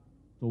家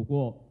走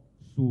过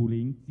属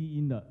灵基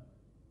因的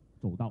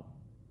走道。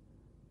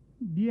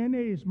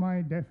DNA is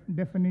my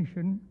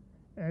definition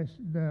as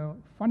the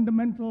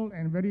fundamental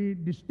and very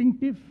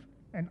distinctive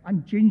and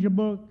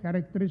unchangeable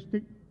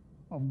characteristic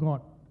of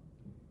God.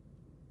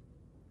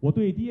 我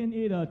对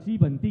DNA 的基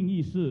本定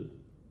义是，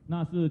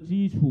那是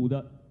基础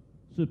的，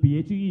是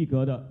别具一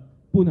格的，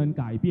不能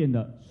改变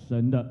的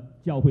神的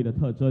教会的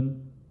特征。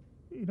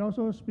It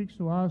also speaks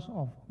to us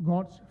of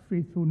God's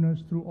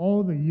faithfulness through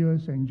all the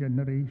years and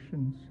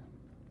generations.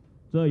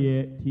 这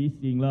也提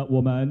醒了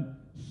我们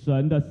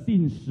神的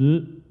信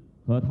实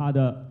和他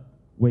的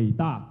伟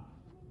大，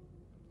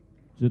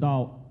直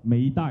到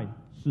每一代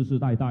世世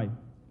代代。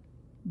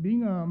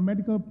Being a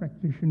medical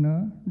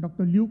practitioner,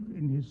 Dr. Luke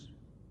in his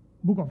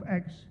book of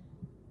Acts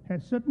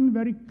had certain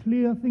very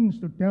clear things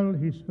to tell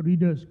his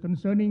readers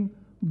concerning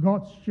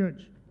God's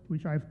church,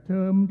 which I've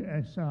termed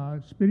as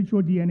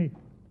spiritual DNA.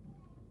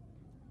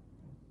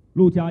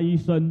 路加医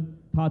生，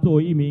他作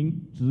为一名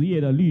职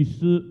业的律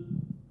师，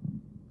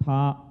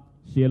他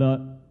写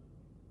了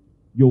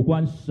有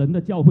关神的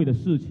教会的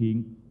事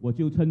情，我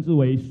就称之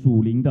为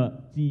属灵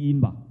的基因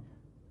吧。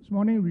This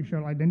morning we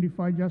shall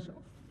identify just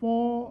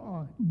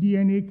 4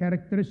 DNA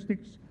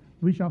characteristics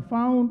which are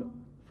found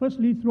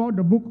firstly throughout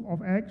the book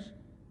of Acts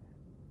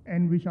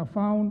and which are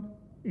found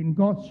in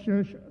God's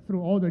church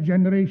through all the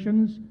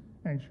generations,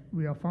 and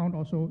we are found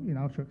also in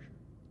our church.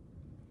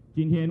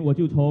 今天我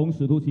就从《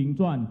使徒行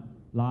传》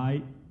来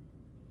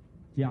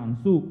讲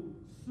述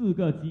4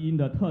个基因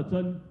的特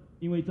征，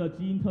因为这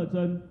基因特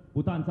征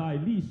不但在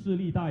历世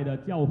历代的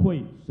教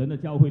会、神的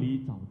教会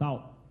里找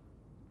到，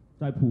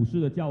在普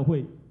世的教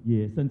会，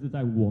也甚至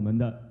在我们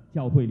的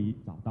教会里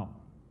找到。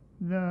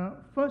The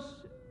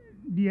first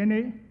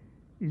DNA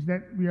is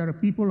that we are a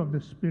people of the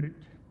Spirit.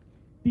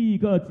 第一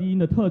个基因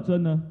的特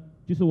征呢，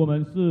就是我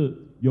们是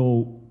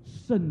有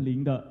圣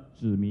灵的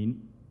子民。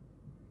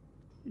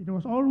It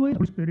was always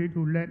the Spirit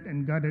who led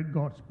and guided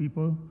God's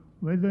people,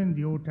 whether in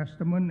the Old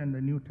Testament and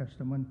the New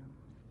Testament.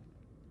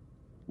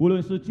 无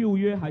论是旧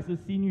约还是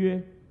新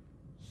约，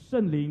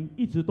圣灵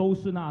一直都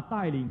是那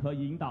带领和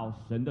引导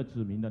神的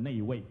子民的那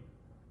一位。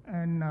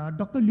And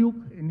Dr. Luke,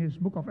 in his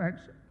book of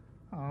Acts,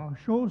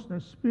 shows the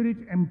Spirit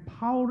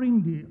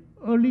empowering the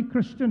early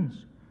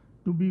Christians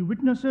to be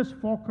witnesses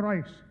for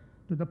Christ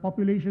to the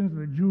populations,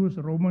 the Jews,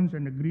 the Romans,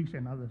 and the Greeks,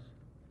 and others.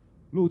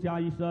 路加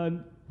医生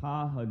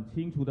他很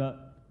清楚地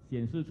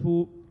显示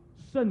出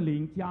圣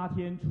灵加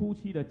添初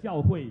期的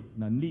教会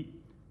能力，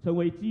成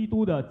为基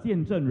督的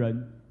见证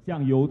人，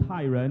向犹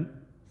太人、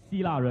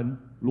希腊人、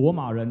罗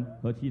马人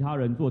和其他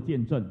人做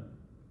见证。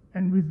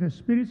And with the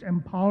Spirit's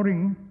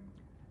empowering,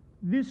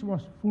 this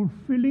was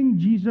fulfilling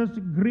Jesus'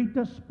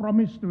 greatest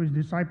promise to his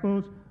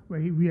disciples, where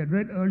we had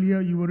read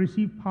earlier, you will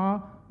receive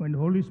power when the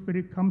Holy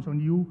Spirit comes on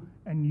you,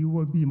 and you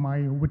will be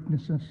my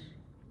witnesses.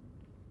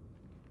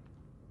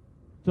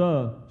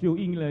 这就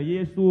应了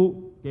耶稣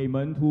给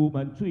门徒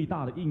们最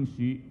大的应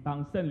许：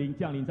当圣灵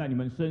降临在你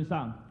们身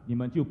上，你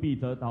们就必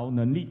得着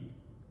能力，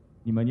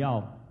你们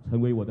要成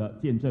为我的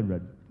见证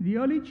人。The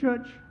early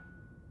church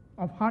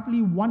of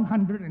hardly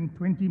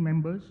 120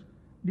 members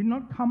did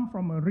not come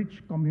from a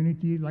rich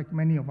community like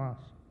many of us.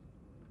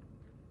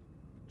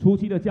 初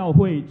期的教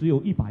会只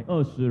有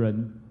120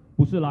人，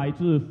不是来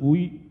自富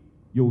裕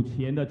有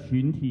钱的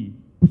群体，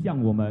不像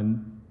我们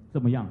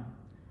这么样。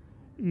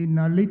In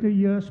later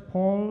years,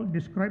 Paul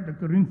described the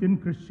Corinthian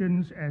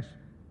Christians as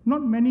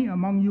not many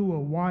among you were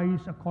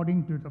wise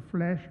according to the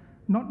flesh,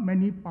 not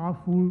many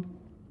powerful,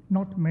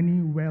 not many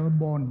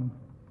well-born.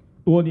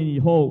 多年以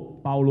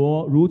后，保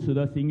罗如此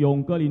的形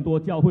容哥林多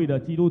教会的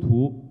基督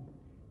徒：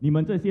你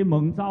们这些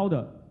蒙召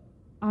的，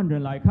按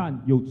人来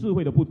看，有智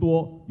慧的不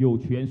多，有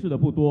权势的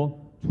不多，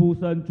出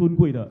身尊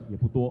贵的也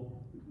不多。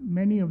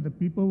Many of the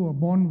people were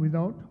born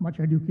without much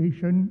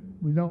education,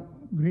 without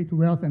great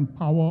wealth and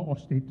power or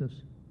status.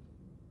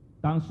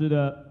 当时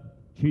的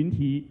群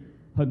体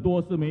很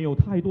多是没有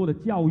太多的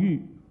教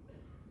育、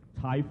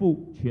财富、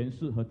权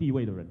势和地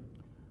位的人。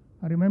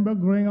I remember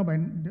growing up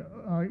in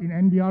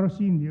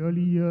NBRC in the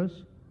early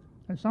years,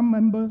 and some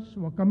members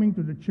were coming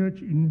to the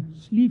church in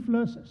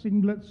sleeveless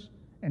singlets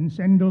and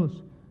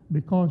sandals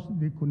because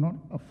they could not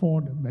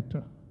afford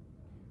better.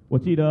 我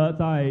记得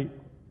在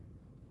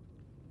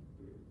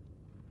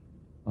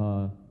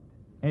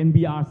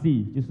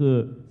NBRC 就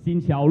是新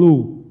桥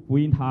路福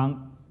音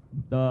堂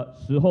的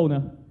时候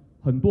呢，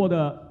很多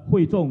的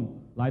会众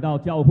来到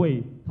教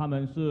会，他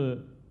们是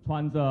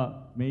穿着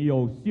没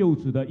有袖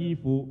子的衣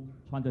服，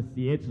穿着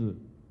鞋子、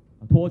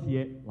拖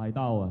鞋来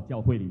到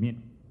教会里面。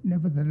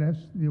Nevertheless,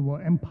 they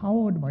were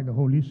empowered by the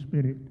Holy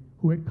Spirit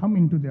who had come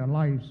into their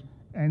lives,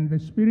 and the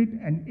Spirit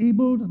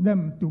enabled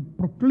them to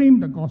proclaim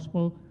the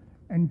gospel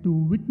and to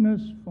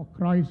witness for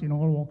Christ in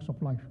all walks of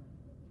life.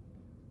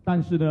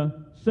 但是呢，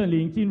圣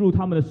灵进入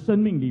他们的生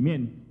命里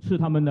面，赐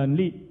他们能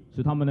力，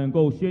使他们能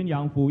够宣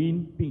扬福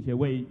音，并且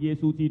为耶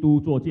稣基督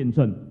做见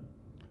证。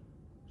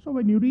So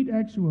when you read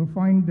Acts, you will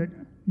find that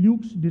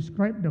Luke's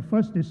described the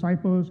first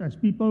disciples as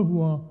people who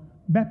were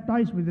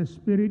baptized with the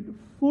Spirit,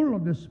 full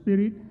of the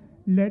Spirit,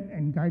 led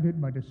and guided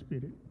by the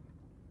Spirit.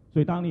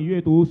 所以当你阅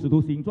读《使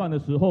徒行传》的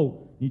时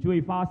候，你就会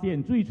发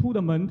现最初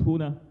的门徒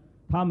呢，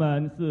他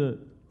们是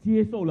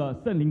接受了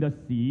圣灵的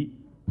洗，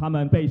他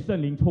们被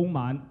圣灵充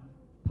满，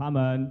他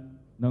们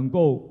能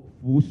够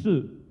服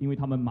侍，因为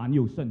他们满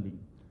有圣灵。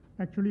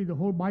Actually, the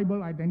whole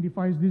Bible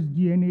identifies this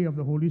DNA of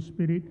the Holy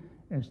Spirit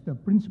as the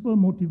principal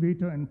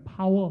motivator and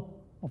power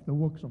of the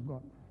works of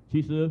God.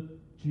 其实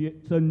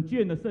整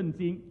卷的圣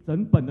经，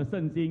整本的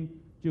圣经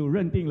就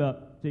认定了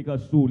这个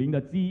属灵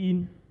的基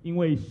因，因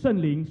为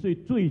圣灵是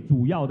最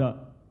主要的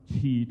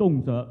启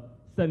动者，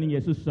圣灵也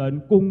是神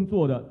工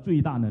作的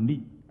最大能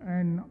力。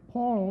And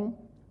Paul,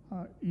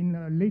 in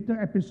a later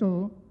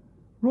epistle,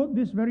 wrote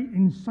this very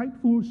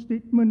insightful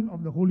statement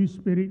of the Holy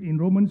Spirit in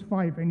Romans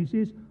 5, and he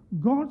says,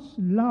 God's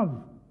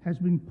love has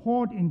been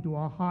poured into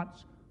our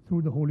hearts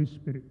through the Holy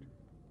Spirit.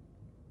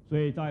 所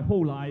以在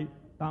后来，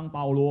当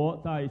保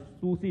罗在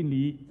书信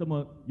里这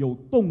么有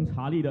洞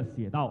察力的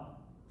写到，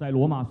在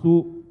罗马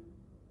书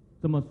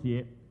这么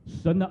写，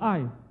神的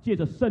爱借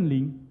着圣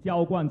灵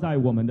浇灌在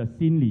我们的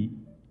心里。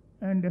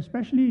And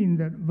especially in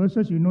the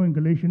verses you know in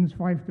Galatians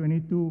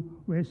 5:22,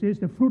 where it says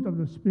the fruit of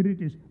the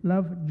Spirit is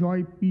love,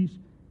 joy, peace,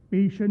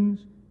 patience,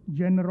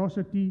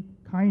 generosity,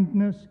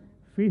 kindness,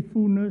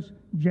 faithfulness,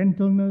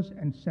 gentleness,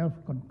 and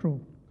self-control.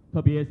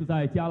 特别是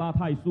在加拉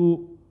太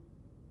书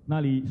那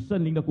里，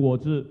圣灵的果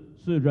子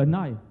是仁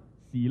爱、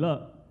喜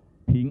乐、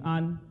平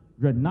安、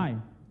忍耐、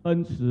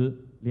恩慈、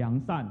良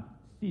善、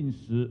信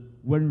实、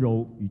温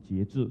柔与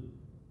节制。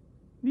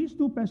 These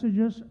two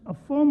passages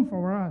affirm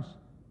for us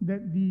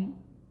that the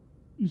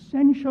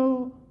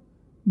essential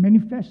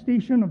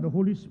manifestation of the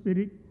Holy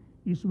Spirit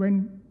is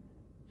when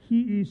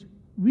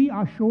we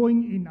are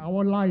showing in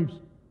our lives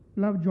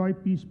love, joy,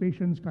 peace,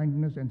 patience,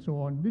 kindness, and so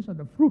on. These are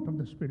the fruit of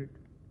the Spirit.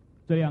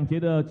 这两节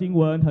的经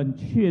文很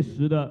确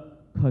实的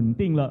肯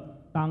定了，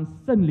当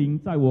圣灵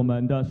在我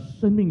们的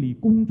生命里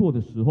工作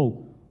的时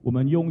候，我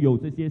们拥有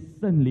这些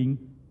圣灵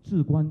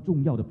至关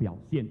重要的表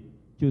现，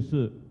就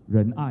是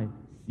仁爱、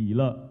喜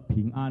乐、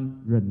平安、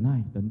忍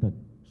耐等等。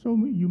 So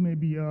you may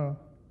be a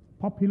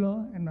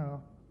popular and a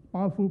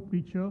powerful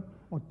preacher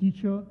or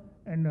teacher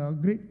and a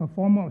great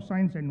performer of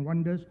signs and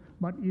wonders,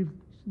 but if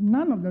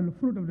none of the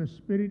fruit of the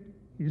Spirit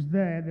is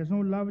there, there's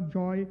no love,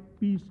 joy,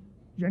 peace,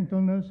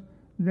 gentleness,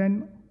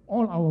 then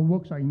all our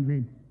works are in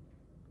vain.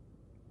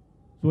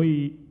 所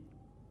以，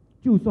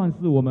就算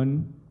是我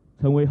们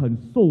成为很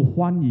受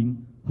欢迎、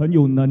很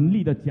有能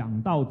力的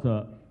讲道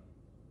者、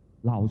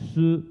老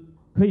师，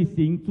可以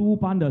行诸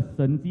般的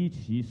神迹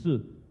奇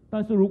事，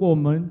但是如果我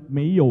们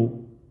没有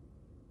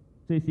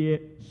这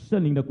些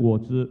圣灵的果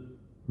子，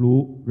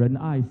如仁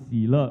爱、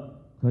喜乐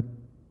和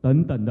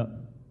等等的，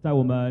在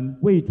我们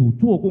为主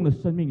做工的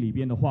生命里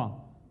边的话，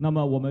那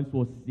么我们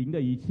所行的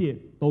一切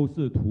都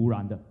是徒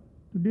然的。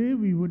 Today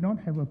we would not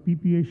have a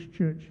PPH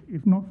church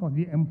if not for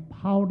the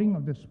empowering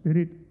of the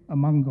Spirit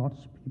among God's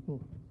people.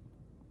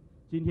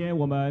 今天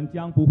我们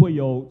将不会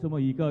有这么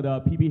一个的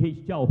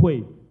PPH 教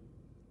会，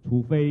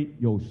除非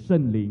有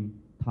圣灵，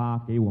他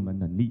给我们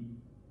能力。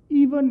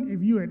 Even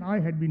if you and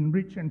I had been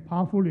rich and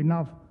powerful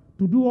enough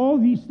to do all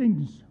these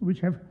things which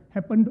have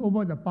happened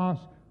over the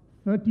past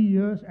 30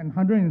 years and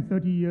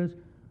 130 years,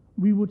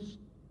 we would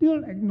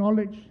still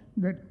acknowledge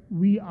that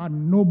we are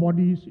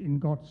nobodies in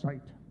God's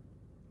sight.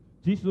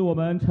 即使我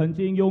们曾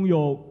经拥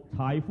有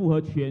财富和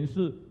权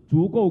势，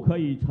足够可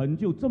以成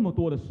就这么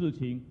多的事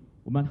情，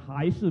我们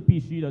还是必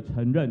须的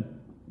承认，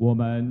我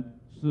们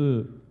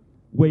是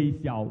微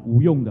小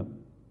无用的。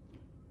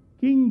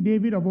 King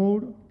David of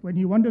old, when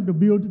he wanted to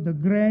build the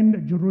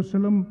grand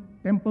Jerusalem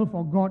temple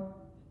for God,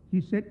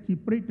 he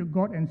prayed to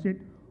God and said,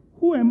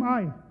 "Who am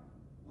I?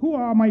 Who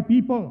are my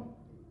people?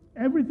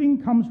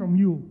 Everything comes from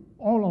you.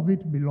 All of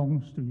it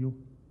belongs to you."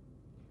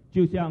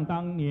 就像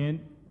当年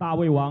大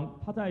卫王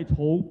他在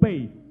筹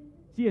备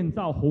建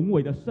造宏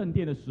伟的圣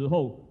殿的时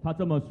候，他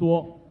这么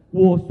说：“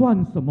我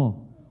算什么？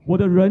我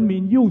的人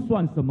民又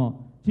算什么？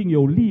竟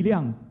有力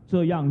量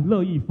这样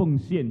乐意奉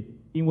献？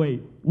因为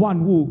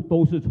万物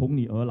都是从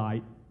你而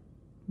来，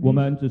我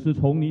们只是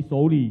从你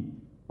手里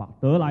把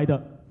得来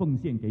的奉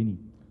献给你。”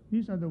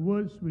 These are the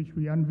words which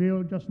we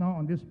unveiled just now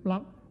on this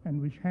plug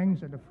and which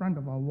hangs at the front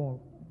of our wall.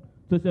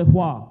 这些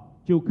话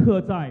就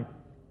刻在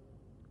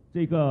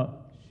这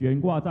个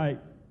悬挂在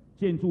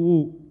建筑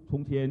物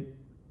从前，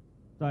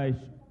在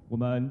我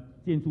们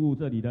建筑物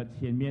这里的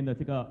前面的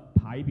这个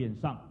牌匾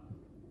上。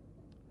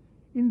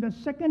 In the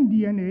second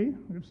DNA,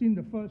 we've seen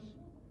the first,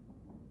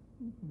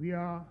 we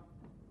are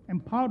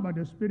empowered by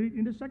the Spirit.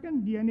 In the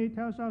second DNA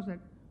tells us that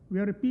we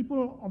are a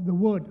people of the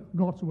Word,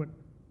 God's Word.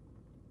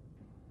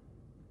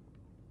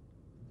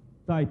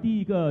 在第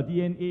一个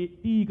DNA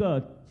第一个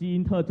基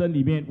因特征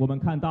里面，我们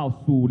看到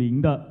属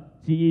灵的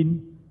基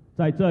因。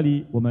在这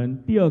里，我们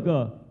第二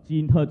个基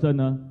因特征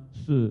呢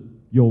是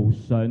有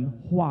神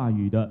话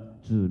语的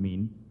子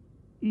民。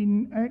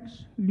 In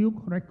Acts,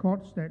 Luke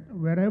records that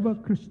wherever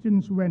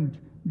Christians went,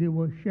 they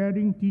were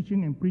sharing,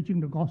 teaching, and preaching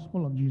the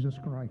gospel of Jesus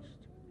Christ.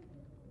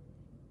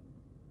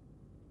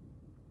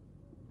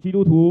 基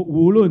督徒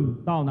无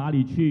论到哪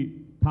里去，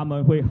他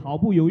们会毫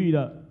不犹豫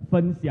地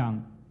分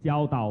享、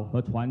教导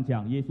和传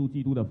讲耶稣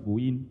基督的福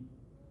音。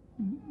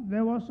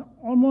 There was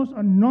almost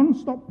a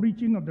non-stop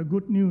preaching of the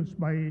good news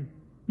by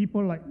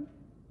people like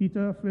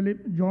Peter,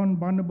 Philip, John,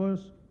 Barnabas,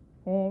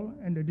 Paul,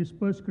 and the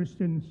dispersed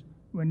Christians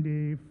when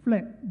they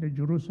fled the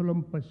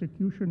Jerusalem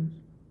persecutions.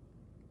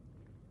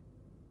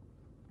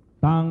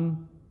 当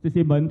这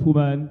些门徒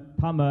们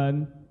他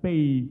们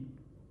被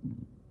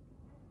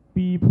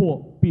逼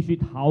迫必须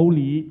逃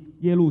离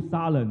耶路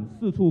撒冷，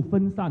四处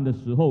分散的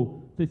时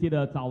候，这些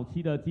的早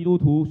期的基督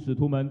徒使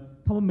徒们，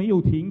他们没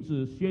有停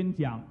止宣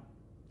讲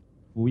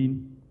福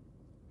音。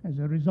 As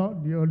a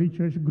result, the early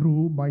church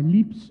grew by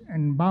leaps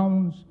and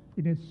bounds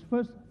in its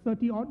first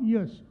 30-odd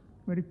years,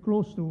 very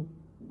close to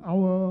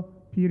our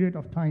period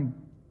of time.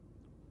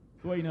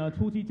 所以呢，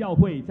初期教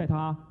会在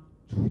它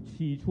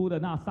起初的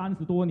那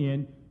30多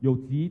年，有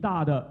极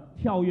大的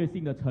跳跃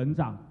性的成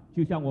长，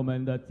就像我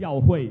们的教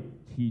会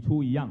起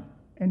初一样。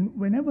 And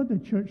whenever the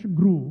church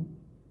grew,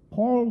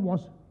 Paul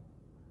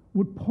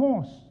would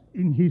pause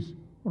in his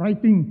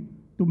writing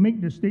to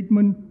make the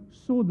statement,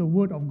 "So the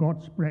word of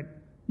God spread."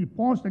 He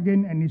paused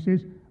again and he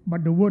says,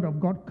 "But the word of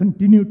God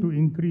continued to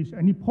increase."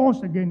 And he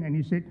paused again and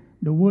he said,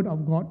 "The word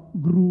of God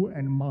grew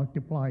and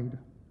multiplied."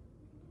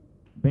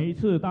 每一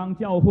次当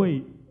教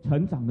会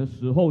成长的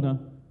时候呢，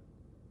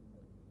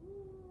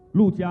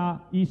路加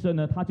医生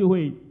呢，他就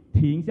会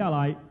停下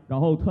来，然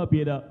后特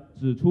别的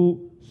指出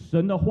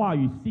神的话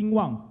语兴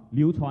旺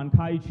流传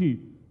开去。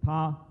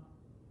他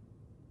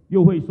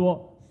又会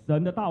说，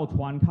神的道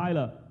传开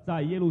了，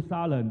在耶路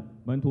撒冷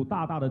门徒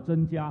大大的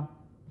增加。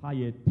他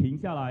也停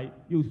下来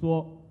又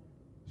说，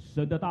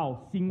神的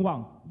道兴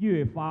旺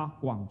越发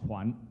广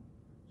传。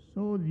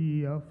So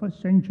the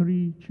first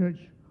century church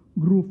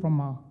grew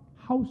from a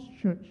house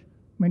church.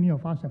 Many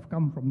of us have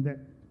come from that.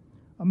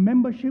 A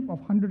membership of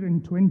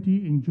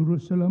 120 in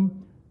Jerusalem,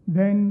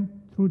 then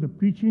through the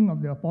preaching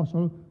of the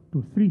apostle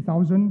to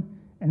 3,000,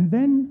 and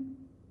then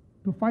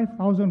to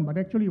 5,000, but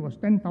actually it was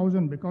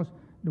 10,000 because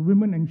the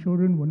women and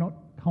children were not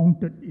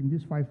counted in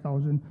this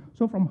 5,000.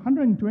 So from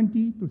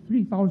 120 to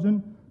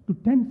 3,000 to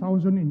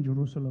 10,000 in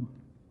Jerusalem.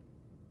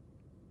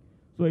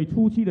 所以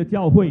初期的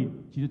教会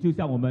其实就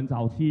像我们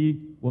早期，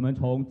我们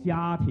从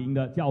家庭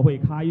的教会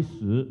开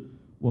始，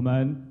我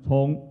们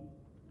从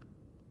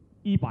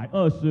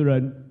120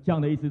人这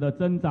样的一直的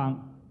增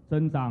长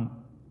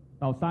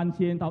到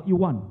3000到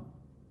10000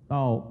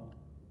到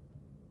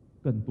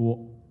更多。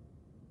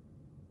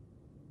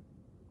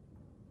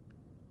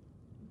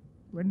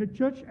When the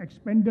church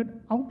expanded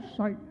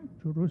outside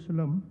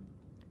Jerusalem,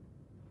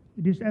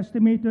 it is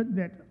estimated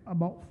that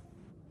about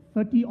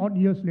 30 odd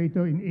years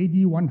later, in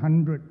AD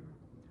 100,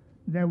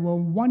 there were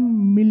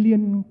 1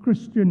 million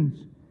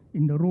Christians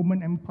in the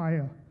Roman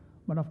Empire.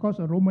 But of course,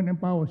 the Roman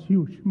Empire was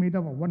huge, made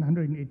up of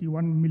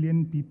 181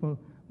 million people.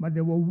 But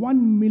there were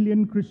 1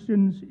 million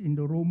Christians in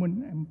the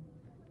Roman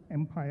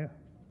Empire.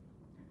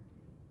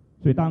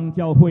 所以当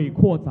教会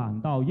扩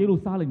展到耶路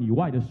撒冷以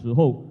外的时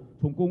候，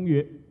从公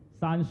元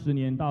30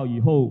年到以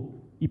后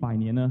100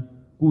年呢，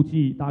估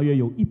计大约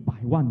有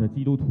100万的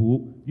基督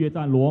徒，约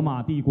占罗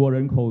马帝国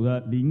人口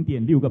的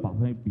0.6个百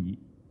分比。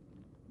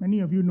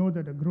Many of you know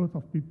that the growth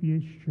of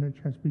PPH Church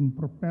has been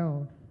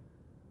propelled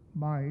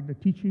by the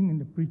teaching and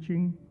the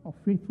preaching of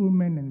faithful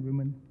men and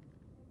women.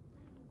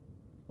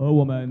 而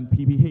我们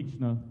PPH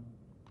呢，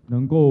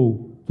能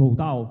够走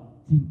到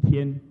今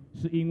天，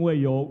是因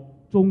为有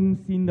忠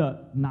心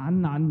的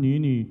男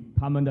女，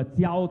他们的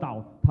教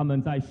导，他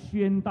们在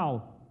宣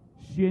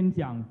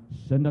讲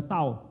神的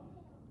道，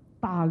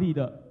大力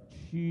的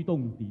驱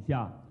动底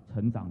下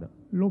成长的。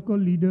Local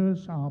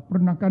leaders,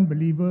 Peranakan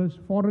believers,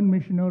 foreign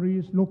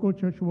missionaries, local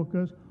church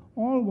workers,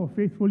 all were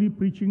faithfully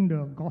preaching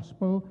the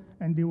gospel,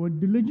 and they were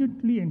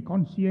diligently and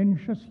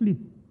conscientiously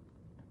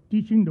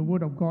teaching the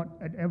word of God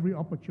at every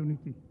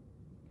opportunity.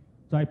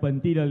 在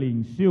本地的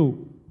领袖，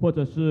或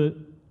者是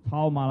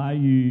操马来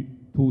语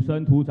土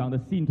生土长的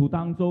信徒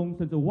当中，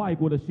甚至外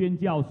国的宣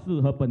教士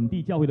和本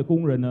地教会的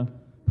工人呢，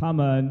他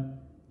们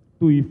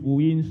对于福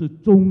音是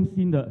忠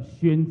心的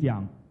宣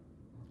讲，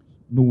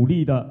努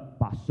力的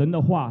把神的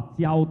话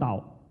教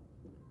导。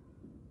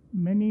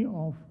Many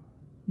of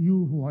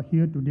you who are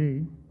here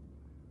today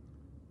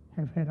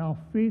have had our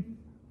faith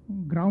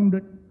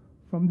grounded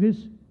from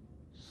this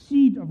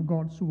seed of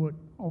God's word,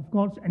 of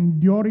God's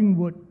enduring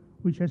word,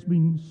 which has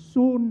been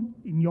sown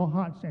in your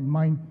hearts and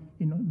mind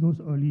in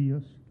those early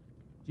years.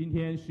 今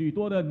天许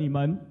多的你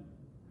们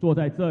坐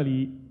在这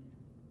里，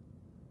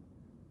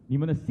你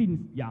们的信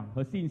仰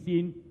和信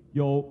心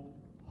有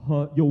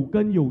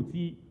根有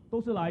基，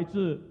都是来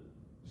自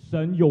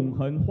神永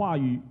恒话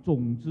语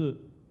种子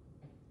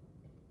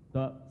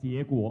的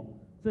结果，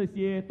这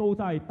些都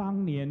在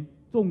当年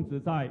种植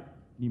在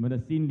你们的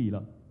心里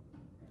了。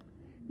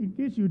In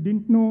case you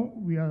didn't know,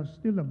 we are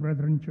still a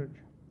brethren church.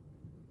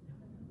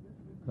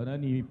 可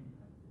能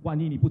万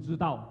一你不知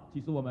道，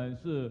其实我们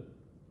是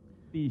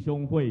弟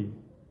兄会。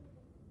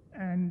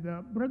And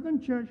the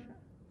Brethren Church,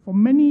 for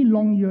many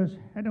long years,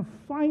 had a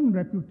fine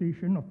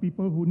reputation of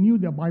people who knew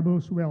their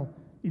Bibles well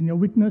in their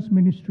witness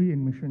ministry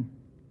and mission.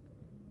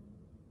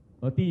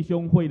 而弟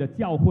兄会的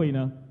教会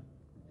呢，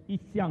一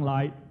向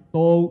来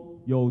都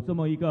有这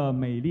么一个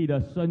美丽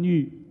的声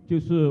誉，就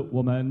是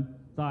我们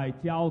在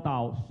教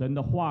导神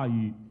的话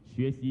语、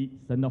学习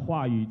神的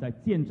话语，在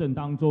见证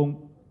当中，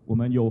我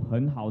们有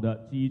很好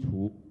的基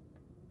础。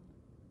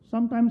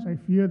Sometimes I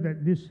fear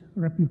that this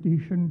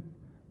reputation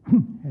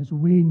has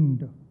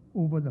waned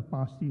over the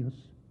past years.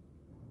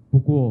 不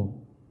过，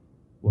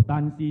我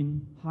担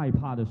心、害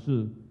怕的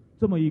是，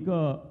这么一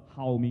个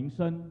好名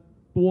声，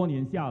多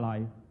年下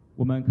来，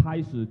我们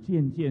开始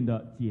渐渐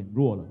的减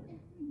弱了。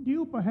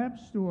Due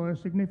perhaps to a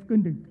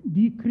significant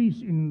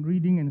decrease in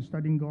reading and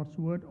studying God's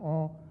Word,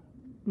 or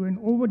to an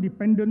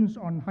over-dependence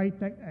on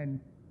high-tech and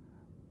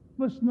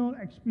personal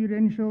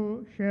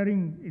experiential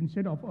sharing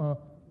instead of a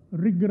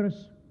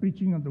rigorous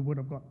preaching of the Word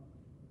of God.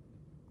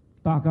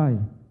 大概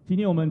今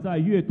天我们在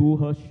阅读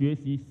和学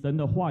习神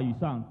的话语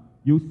上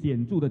有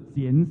显著的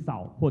减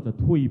少或者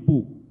退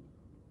步，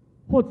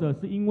或者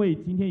是因为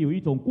今天有一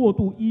种过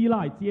度依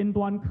赖尖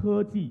端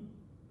科技，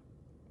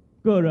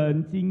个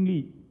人经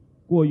历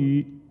过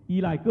于依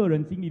赖个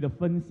人经历的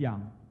分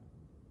享，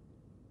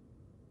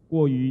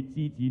过于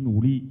积极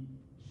努力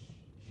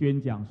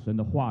宣讲神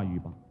的话语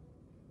吧。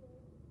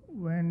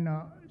When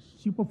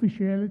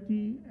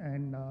superficiality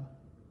and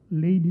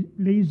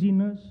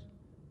laziness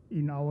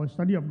in our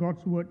study of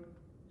God's word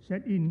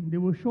set in, they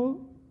will show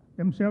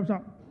themselves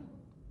up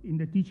in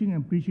the teaching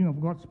and preaching of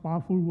God's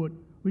powerful word,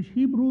 which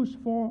Hebrews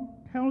 4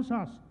 tells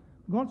us.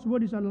 God's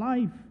word is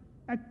alive,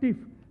 active,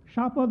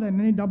 sharper than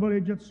any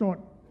double-edged sword.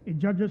 It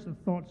judges the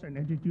thoughts and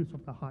attitudes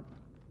of the heart.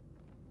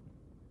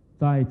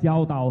 在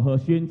教导和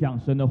宣讲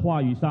神的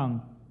话语上，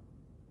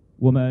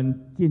我们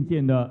渐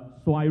渐的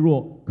衰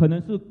弱，可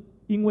能是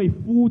因为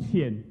肤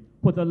浅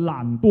或者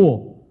懒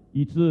惰，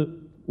以致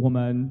我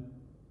们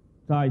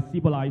在希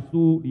伯来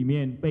书里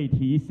面被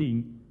提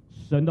醒，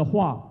神的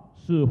话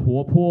是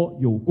活泼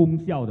有功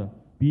效的，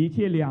比一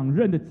切两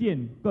刃的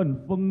剑更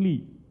锋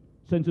利，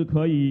甚至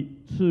可以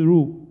刺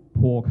入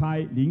剖开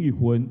灵与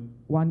魂、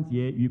关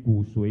节与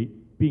骨髓，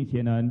并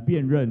且能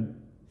辨认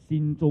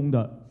心中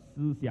的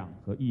思想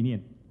和意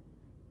念。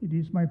It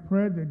is my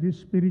prayer that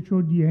this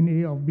spiritual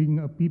DNA of being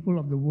a people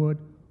of the Word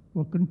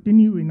will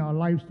continue in our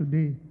lives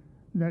today,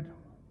 that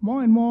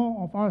more and more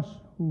of us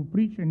who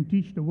preach and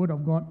teach the Word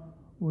of God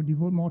will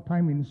devote more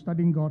time in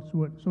studying God's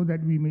Word so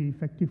that we may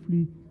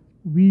effectively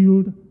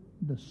wield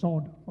the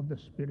sword of the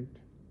Spirit.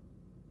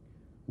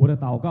 我的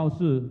祷告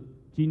是，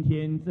今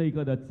天这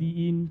个的基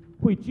因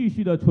会继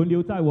续的存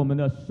留在我们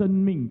的生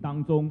命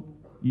当中，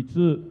以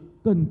致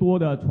更多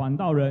的传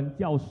道人、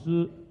教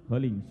师和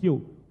领袖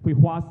会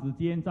花时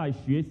间在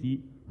学习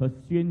和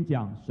宣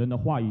讲神的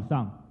话语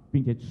上，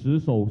并且持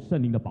守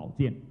圣灵的宝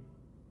剑。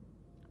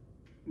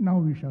Now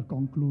we shall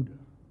conclude.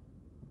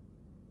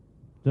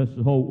 这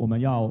时候我们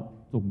要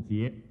总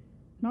结。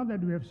Now that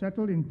we have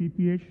settled in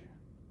PPH,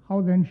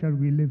 how then shall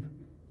we live?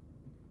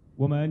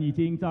 我们已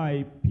经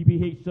在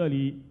PPH 这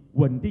里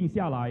稳定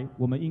下来，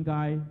我们应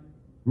该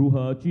如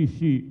何继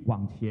续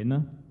往前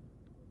呢？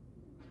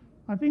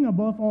 I think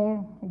above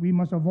all, we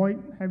must avoid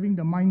having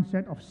the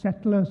mindset of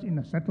settlers in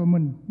a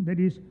settlement. That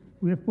is,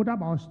 we have put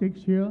up our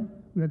stakes here,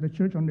 we are the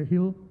church on the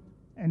hill,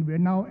 and we are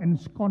now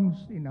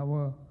ensconced in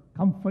our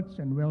comforts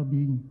and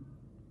well-being.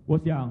 我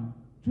想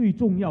最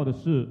重要的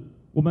是，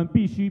我们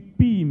必须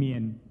避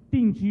免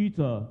定居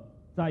者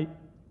在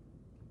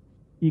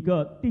一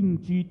个定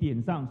居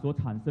点上所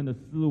产生的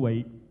思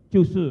维，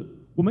就是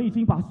我们已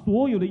经把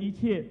所有的一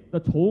切的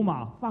筹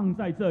码放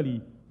在这里，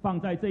放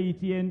在这一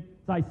间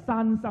在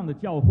山上的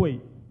教会，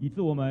以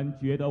致我们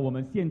觉得我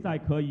们现在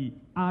可以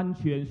安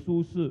全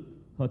舒适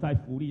和在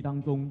福利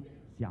当中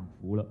享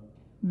福了。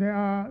 There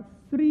are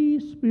three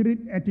spirit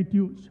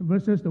attitudes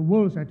versus the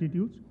world's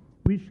attitudes,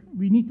 which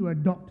we need to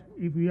adopt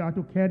if we are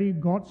to carry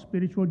God's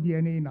spiritual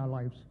DNA in our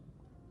lives.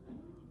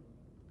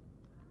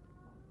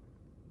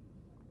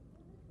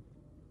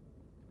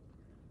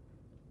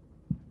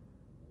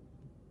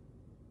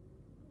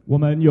 我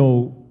们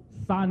有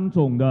三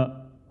种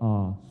的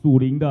属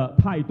灵的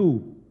态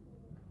度，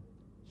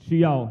需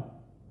要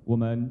我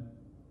们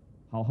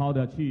好好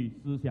的去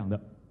思想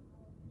的。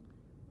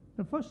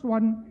 The first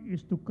one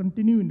is to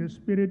continue in the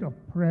spirit of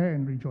prayer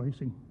and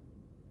rejoicing.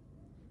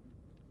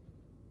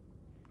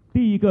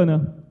 第一个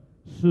呢，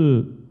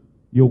是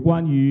有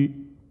关于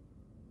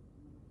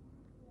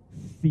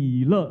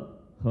喜乐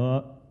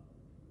和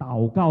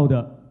祷告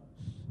的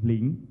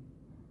灵。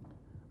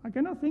 I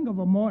cannot think of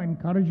a more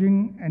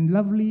encouraging and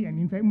lovely and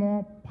in fact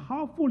more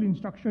powerful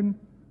instruction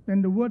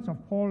than the words of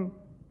Paul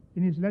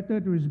in his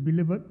letter to his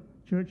beloved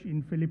church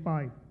in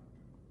Philippi.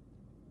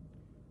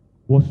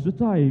 我实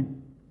在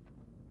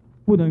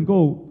不能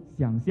够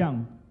想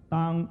象，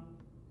当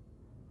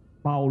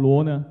保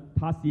罗呢，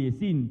他写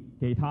信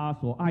给他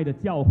所爱的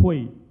教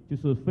会，就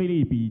是腓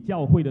立比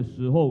教会的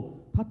时候，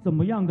他这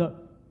么样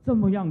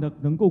的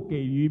能够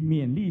给予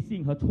勉励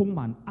性和充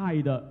满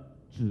爱的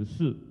指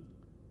示。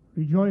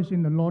 Rejoice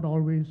in the Lord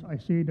always. I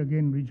say it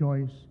again,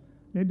 rejoice.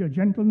 Let your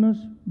gentleness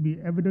be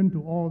evident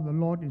to all. The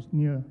Lord is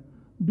near.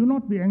 Do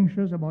not be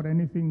anxious about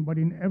anything, but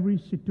in every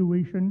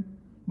situation,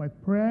 by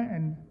prayer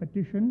and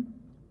petition,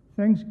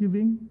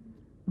 thanksgiving,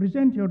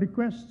 present your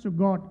requests to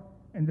God,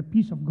 and the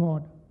peace of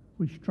God,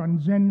 which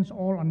transcends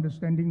all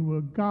understanding,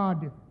 will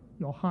guard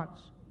your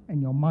hearts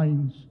and your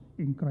minds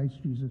in Christ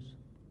Jesus.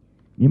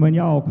 你们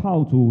要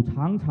靠主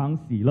常常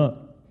喜乐。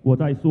我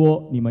在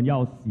说，你们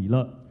要喜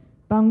乐。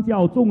 当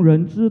叫众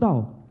人知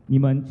道，你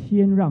们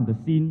谦让的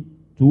心，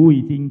主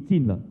已经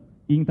尽了，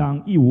应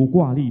当一无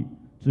挂虑，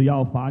只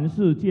要凡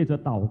事借着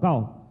祷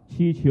告、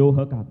祈求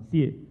和感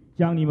谢，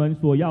将你们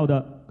所要的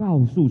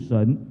告诉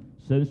神，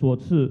神所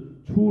赐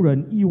出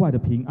人意外的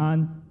平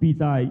安，必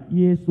在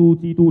耶稣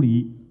基督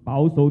里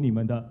保守你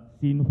们的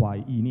心怀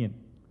意念。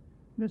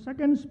 The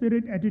second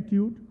spirit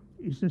attitude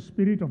is the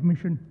spirit of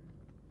mission.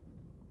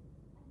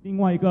 另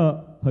外一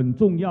个很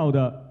重要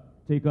的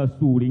这个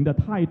属灵的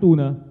态度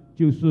呢，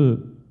就是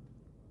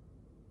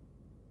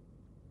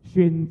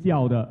宣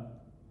教的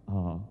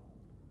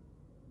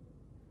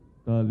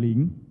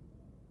灵，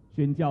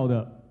宣教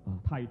的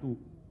态度。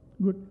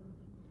 Good.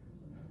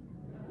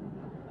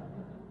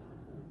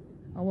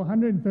 Our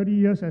 130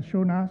 years has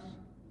shown us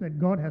that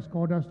God has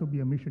called us to be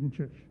a mission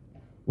church.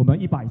 我们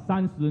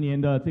130年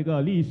的这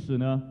个历史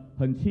呢，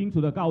很清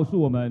楚的告诉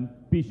我们，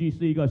必须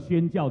是一个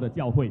宣教的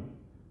教会。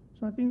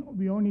So I think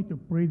we all need to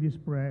pray this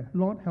prayer.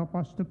 Lord, help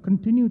us to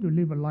continue to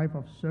live a life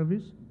of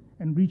service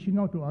and reaching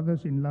out to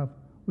others in love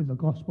with the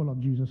gospel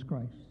of Jesus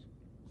Christ.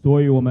 所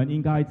以我们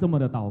应该这么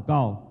的祷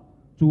告：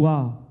主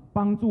啊，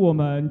帮助我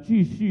们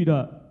继续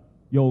的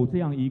有这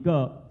样一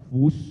个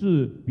服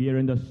侍别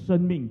人的生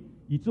命，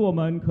以致我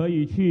们可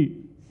以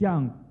去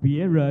向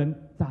别人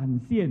展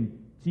现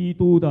基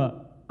督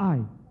的爱，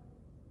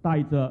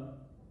带着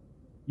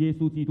耶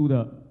稣基督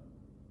的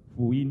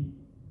福音。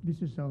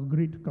This is our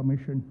great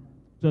commission.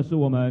 这是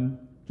我们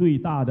最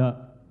大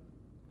的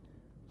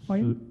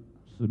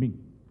使命。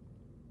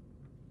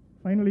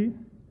Finally,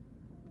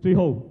 最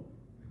后，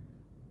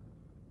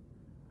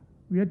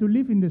 we have to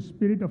live in the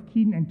spirit of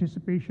keen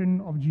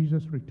anticipation of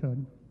Jesus'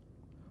 return.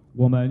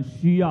 我们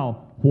需要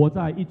活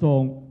在一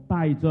种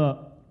带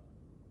着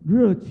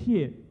热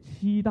切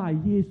期待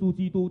耶稣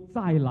基督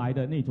再来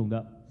的那种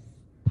的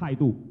态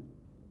度。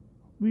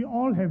We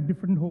all have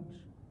different hopes,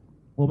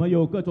 我们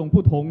有各种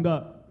不同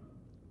的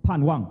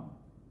盼望，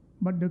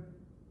 but the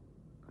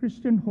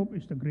Christian hope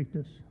is the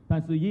greatest.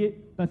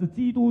 但是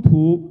基督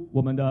徒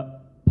我们的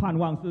盼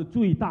望是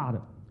最大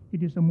的，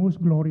 It is the most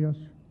glorious,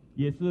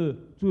 也是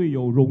最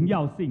有荣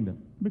耀性的，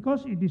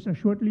 because it is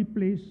assuredly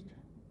placed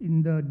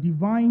in the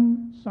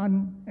divine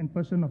Son and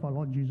person of our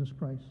Lord Jesus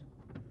Christ.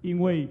 因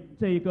为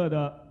这个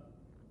的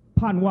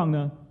盼望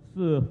呢，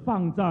是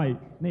放在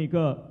那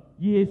个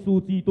耶稣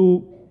基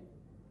督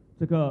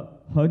这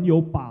个很有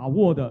把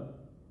握的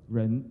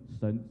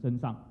神身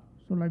上。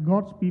So like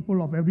God's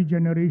people of every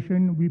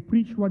generation, we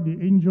preach what the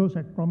angels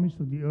had promised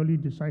to the early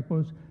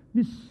disciples.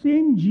 This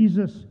same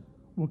Jesus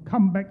will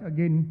come back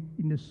again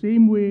in the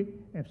same way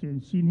as they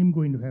had seen him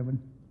go into heaven.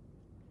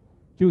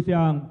 就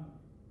像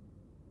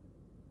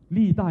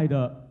历代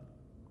的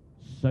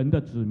神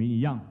的子民一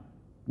样，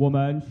我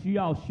们需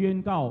要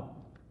宣告，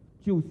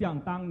就像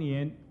当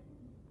年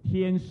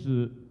天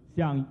使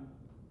向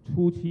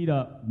初期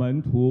的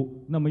门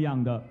徒那么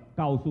样的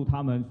告诉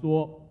他们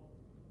说，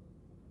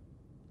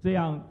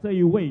这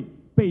一位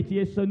被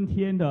接升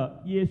天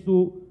的耶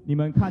稣，你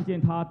们看见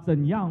他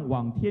怎样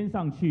往天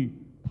上去，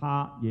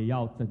他也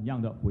要怎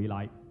样的回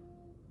来。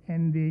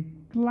 And they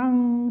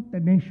clung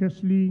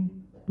tenaciously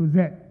to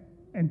that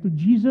and to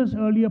Jesus'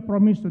 earlier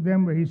promise to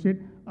them where he said,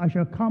 I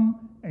shall come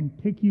and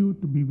take you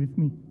to be with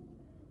me.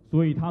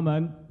 所以他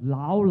们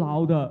牢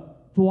牢的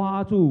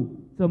抓住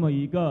这么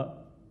一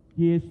个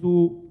耶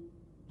稣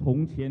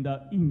从前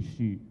的应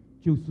许，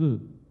就是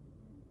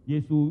耶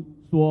稣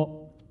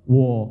说：“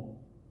我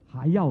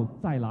还要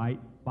再来，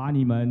把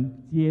你们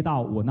接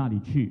到我那里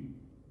去。”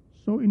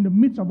 So in the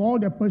midst of all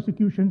their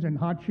persecutions and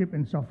hardship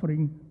and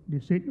suffering, they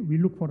said, we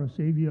look for a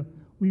Savior.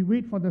 We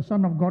wait for the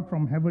Son of God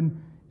from heaven.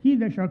 He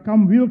that shall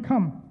come will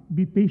come.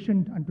 Be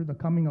patient unto the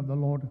coming of the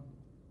Lord.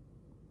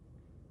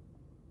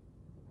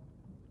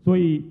 所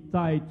以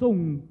在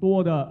众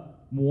多的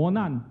磨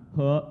难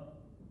和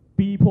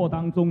逼迫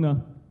当中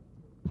呢，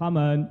他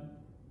们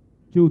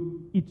就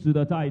一直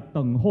的在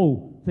等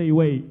候这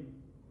位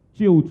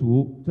救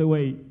主，这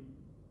位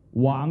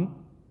王。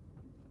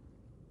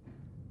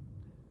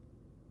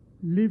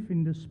 Live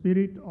in the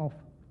spirit of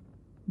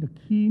the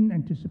keen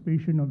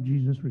anticipation of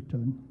Jesus'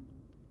 return.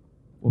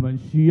 我们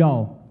需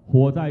要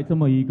活在这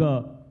么一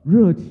个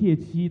热切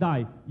期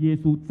待耶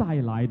稣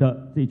再来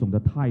的这种的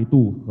态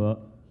度和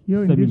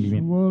Here 生 in 命里 this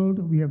面。 world,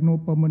 we have no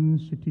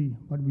permanent city,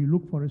 but we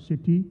look for a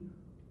city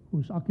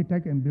whose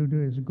architect and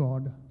builder is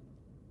God.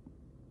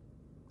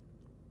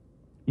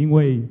 因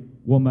为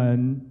我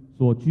们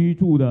所居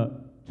住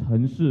的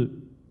城市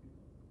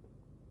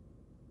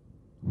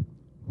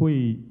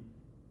会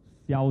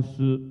消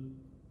失，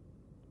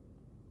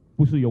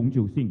不是永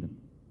久性的。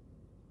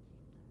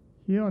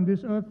 Here on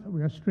this earth,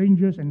 we are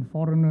strangers and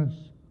foreigners,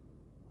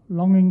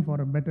 longing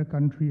for a better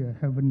country, a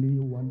heavenly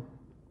one.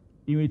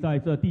 因为在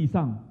这地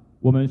上，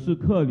我们是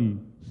客旅，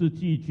是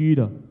寄居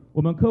的，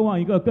我们渴望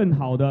一个更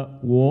好的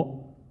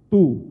国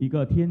度，一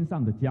个天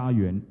上的家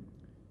园。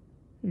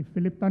 If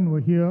Philip Tan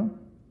were here,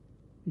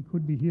 he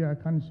could be here. I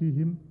can't see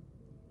him.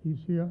 He's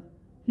here.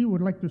 He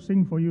would like to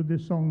sing for you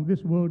this song.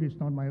 This world is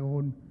not my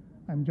own.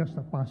 I'm just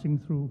a passing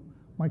through.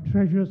 My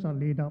treasures are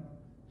laid up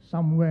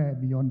somewhere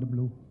beyond the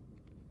blue.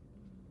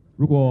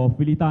 如果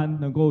菲利丹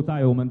能够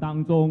在我们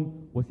当中，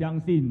我相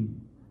信，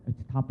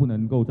他不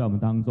能够在我们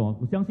当中，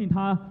我相信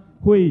他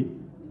会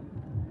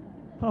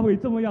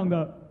这么样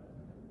的，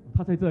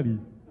他在这里，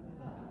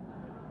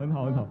很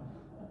好很好。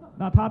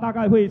那他大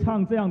概会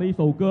唱这样的一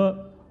首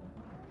歌。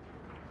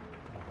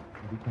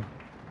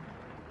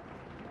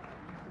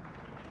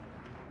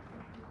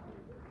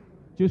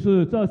就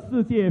是这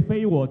世界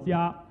非我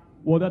家，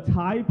我的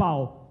财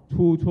宝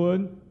储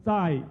存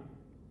在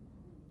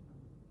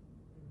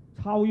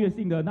超越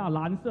性的那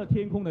蓝色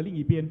天空的另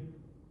一边。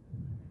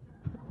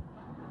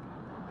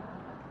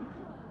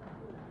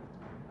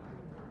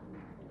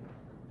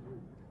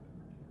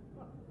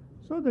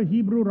So the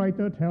Hebrew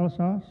writer tells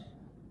us,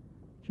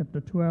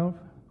 chapter 12,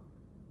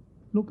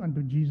 look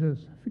unto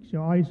Jesus, fix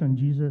your eyes on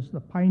Jesus,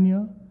 the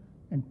pioneer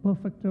and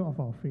perfecter of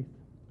our faith.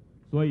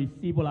 所以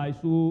希伯来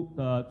书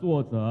的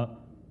作者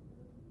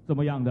这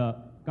么样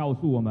的告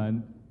诉我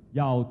们，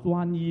要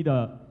专一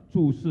的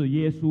注视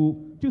耶稣，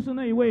就是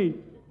那一位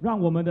让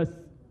我们的，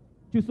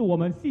就是我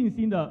们信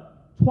心的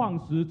创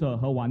始者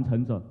和完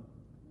成者。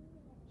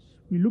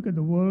We look at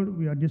the world,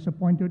 we are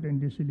disappointed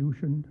and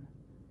disillusioned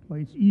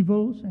by its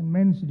evils and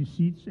men's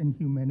deceits and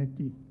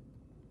humanity.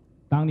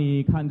 当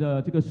你看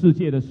着这个世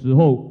界的时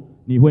候，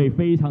你会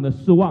非常的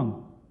失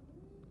望，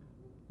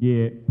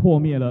也破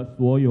灭了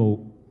所有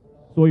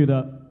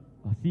的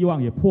希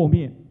望也破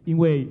灭，因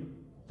为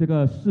这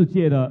个世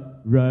界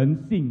的人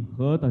性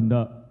何等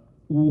的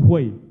污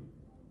秽，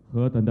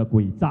何等的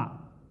诡诈，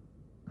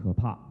可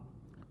怕。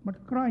But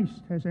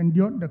Christ has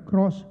endured the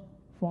cross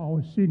for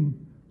our sin.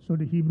 So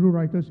the Hebrew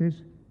writer says,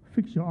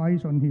 fix your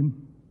eyes on him.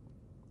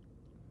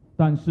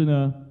 但是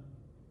呢，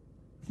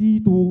基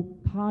督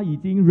他已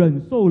经忍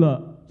受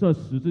了这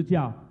十字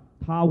架，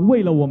他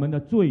为了我们的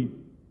罪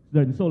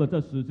忍受了这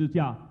十字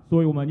架，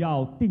所以我们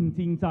要定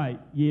睛在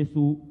耶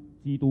稣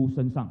基督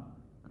身上。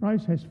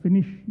Christ has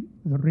finished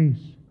the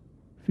race.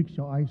 Fix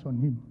your eyes on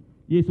him.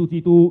 耶稣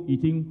基督已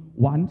经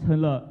完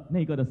成了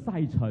那个的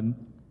赛程，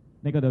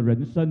那个的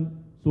人生，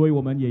所以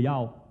我们也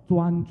要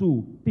专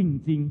注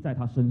定睛在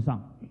他身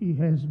上。He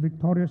has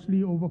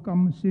victoriously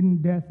overcome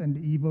sin, death, and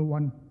the evil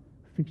one.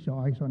 Fix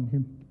your eyes on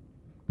him.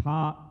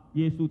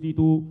 耶稣基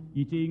督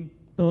已经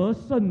得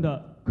胜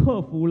的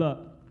克服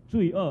了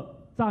罪恶，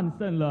战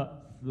胜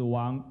了死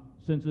亡，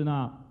甚至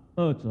那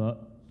恶者，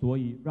所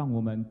以让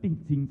我们定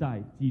睛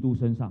在基督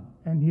身上。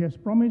And he has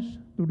promised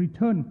to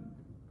return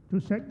to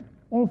set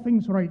all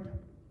things right.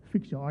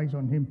 Fix your eyes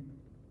on him.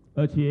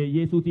 而且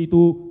耶稣基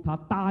督他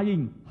答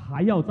应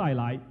还要再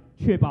来，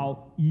确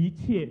保一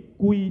切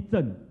归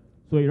正，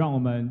所以让我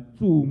们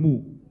注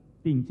目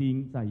定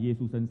睛在耶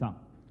稣身上。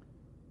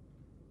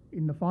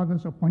In the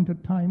Father's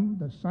appointed time,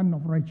 the Son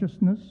of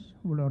Righteousness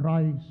will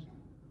arise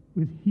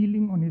with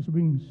healing on his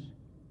wings,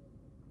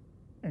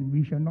 and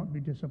we shall not be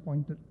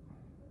disappointed.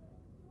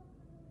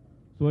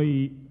 所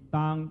以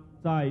当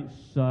在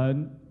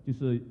神就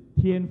是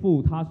天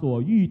父他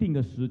所预定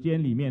的时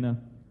间里面呢，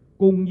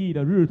公义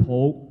的日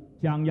头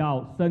将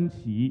要升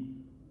起，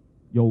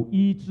有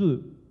医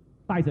治，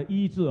带着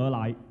医治而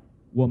来，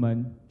我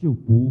们就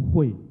不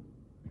会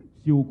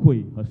羞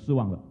愧和失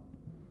望了。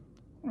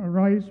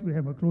Arise, we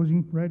have a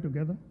closing prayer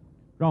together.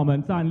 让我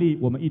们站立，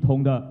我们一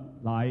同的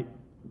来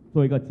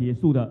做一个结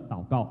束的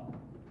祷告。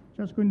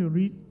Just going to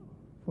read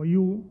for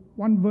you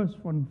one verse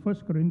from 1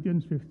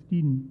 Corinthians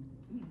 15.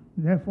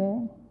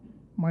 Therefore,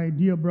 my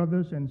dear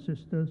brothers and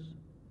sisters,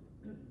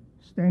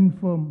 stand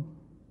firm.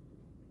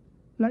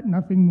 Let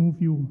nothing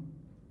move you.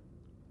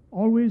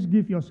 Always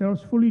give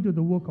yourselves fully to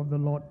the work of the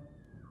Lord,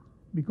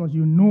 because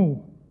you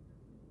know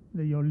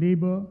that your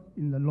labor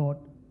in the Lord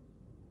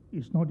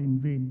is not in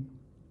vain.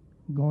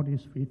 God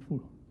is faithful.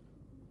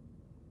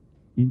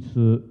 因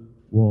此，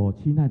我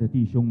亲爱的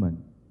弟兄们，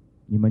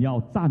你们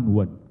要站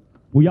稳，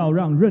不要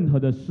让任何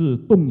的事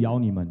动摇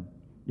你们，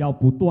要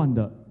不断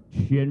的、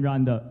全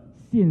然的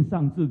献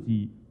上自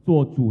己，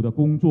做主的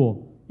工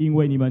作，因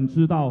为你们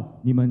知道，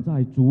你们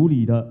在主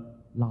里的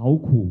劳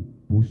苦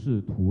不是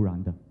徒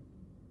然的。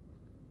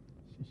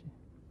谢谢。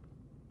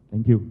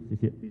Thank you， 谢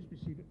谢。 Please be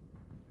seated.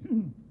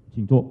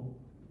 请坐。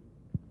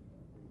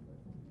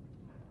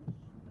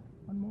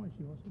 One more is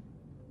yours.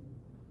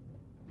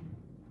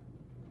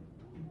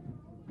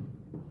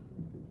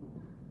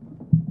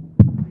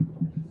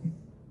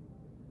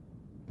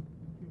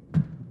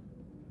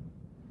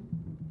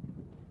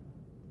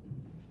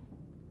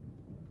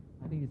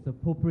 I think it's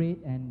appropriate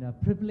and a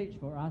privilege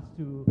for us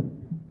to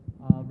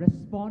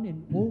respond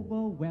in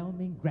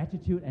overwhelming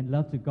gratitude and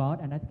love to God.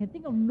 And I can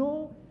think of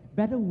no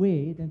better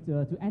way than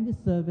to end this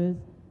service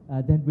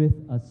than with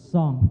a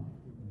song.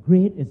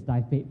 Great is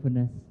thy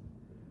faithfulness.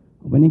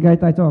 我们应该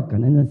带着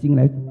感恩的心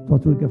来做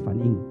出一个反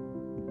应。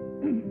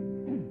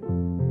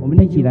我们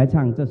一起来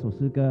唱这首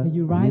诗歌。 Can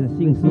you 你 rise 的 with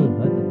心是 me?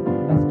 何等？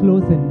 Let's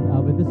close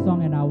with this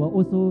song, and I will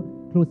also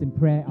close in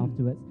prayer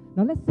afterwards.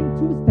 Now let's sing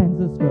two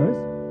stanzas first.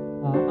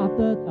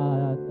 After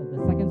the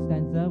second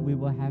stanza, we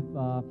will have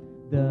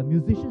the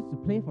musicians to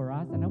play for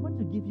us, and I want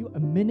to give you a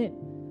minute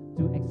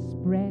to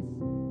express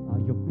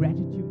your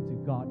gratitude to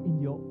God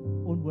in your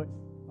own words.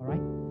 All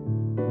right?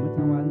 我们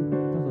唱完这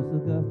首诗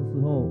歌的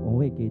时候，我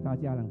会给大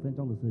家2分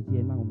钟的时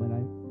间，让我们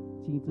来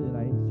亲自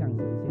来向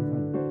神献上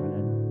感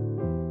恩。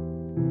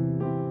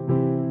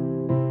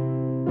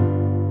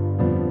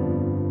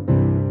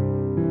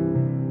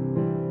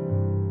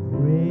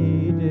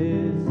 Great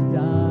is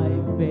thy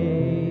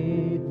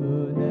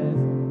faithfulness,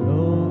 O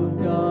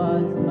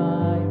God,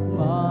 my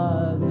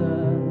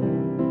Father.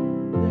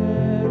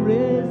 There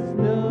is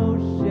no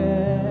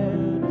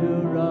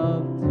shadow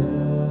of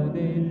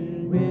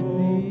turning with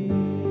thee.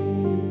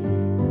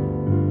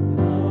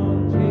 Thou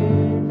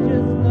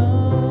changest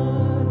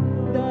not,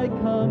 thy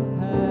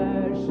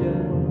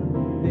compassion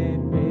they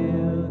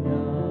fail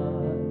not.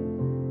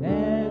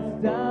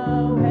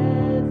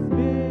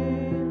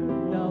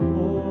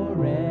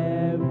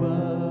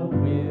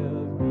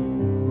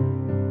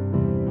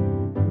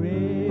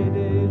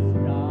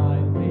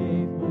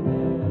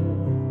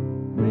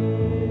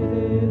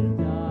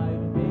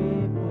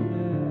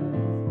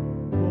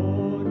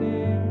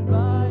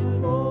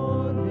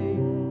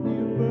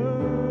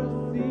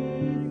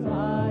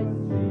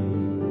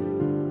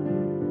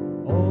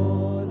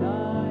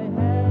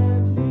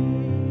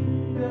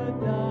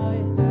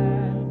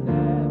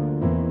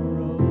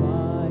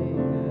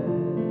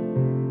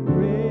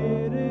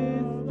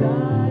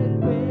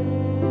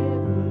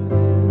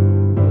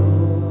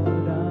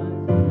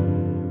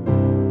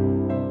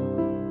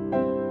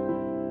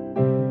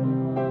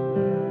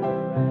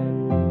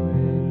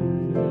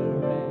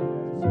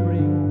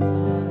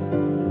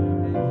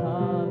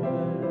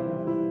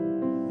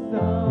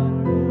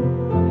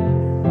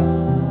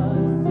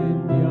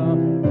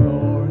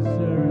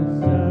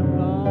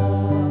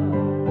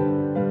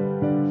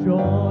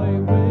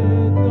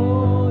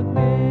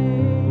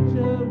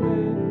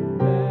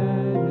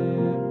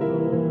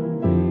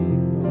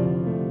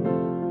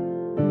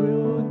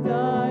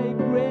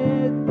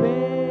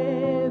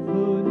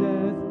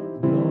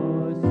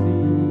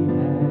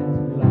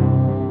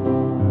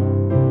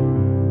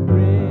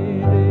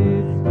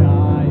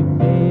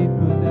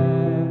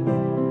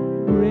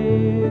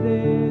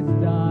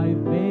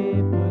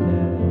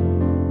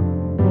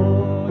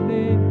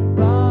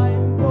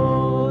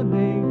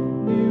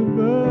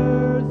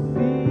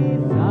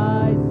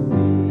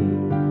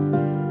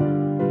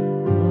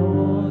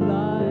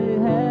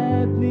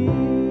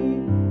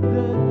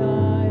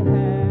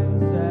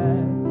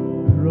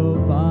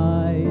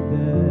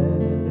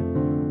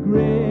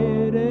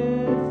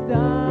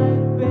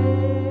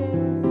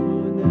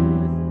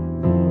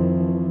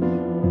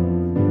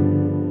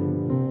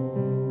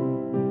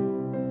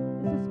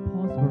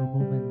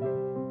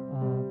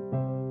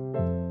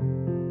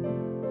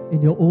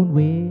 in your own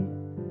way,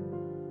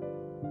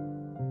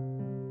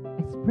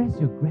 express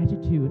your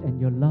gratitude and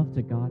your love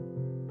to God.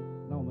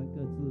 让我们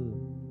各自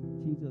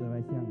亲自的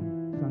来向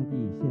上帝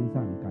献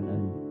上感恩。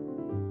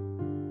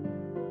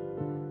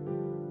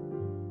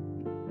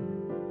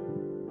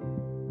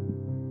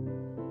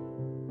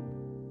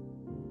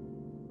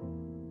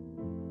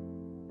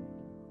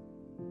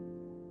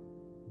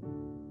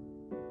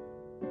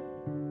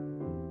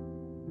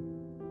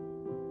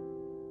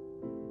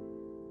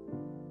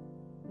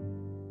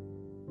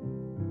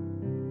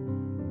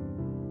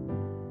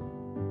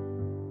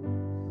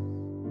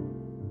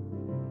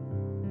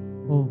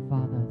Oh,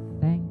 Father,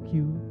 thank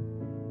you.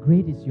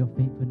 Great is your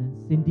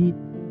faithfulness. Indeed,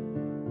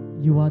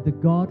 you are the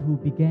God who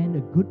began a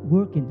good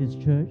work in this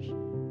church,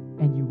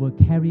 and you will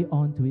carry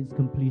on to its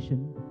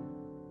completion.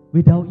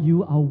 Without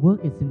you, our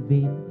work is in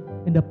vain,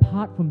 and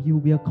apart from you,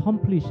 we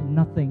accomplish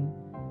nothing.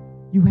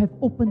 You have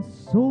opened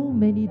so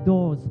many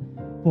doors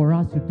for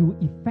us to do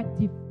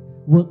effective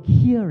work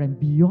here and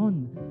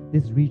beyond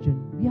this region.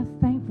 We are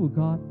thankful,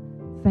 God,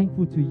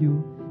 thankful to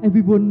you, and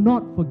we will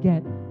not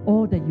forget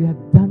all that you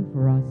have done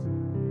for us.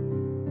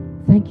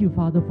 Thank you,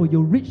 Father, for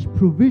your rich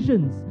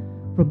provisions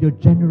from your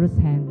generous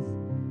hands,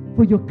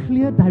 for your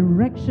clear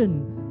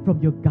direction from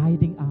your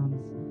guiding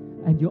arms,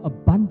 and your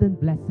abundant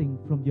blessing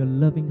from your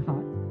loving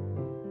heart.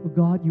 Oh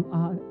God, you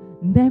are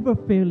never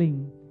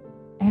failing,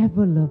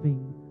 ever loving,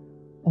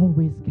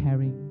 always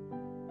caring.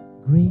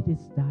 Great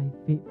is thy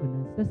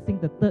faithfulness. Let's sing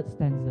the third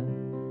stanza.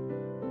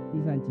 第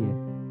三节。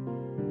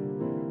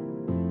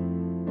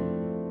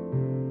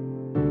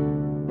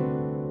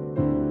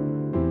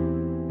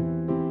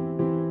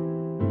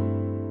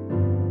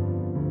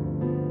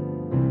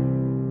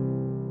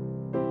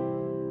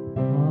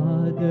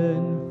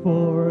 Pardon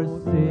for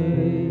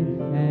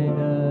sin and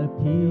a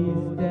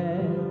peace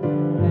that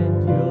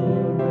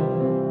endureth.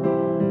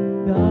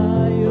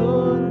 Thy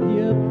own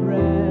dear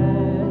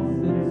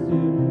presence to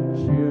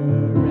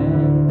cheer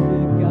and to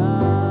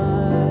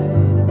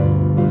guide.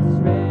 Whose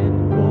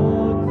strength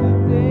for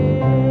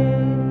today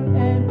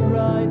and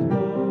bright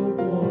hope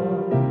for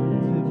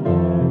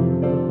tomorrow.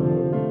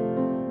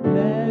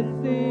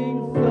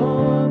 Blessings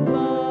on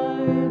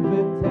mine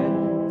with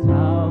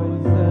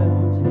 10,000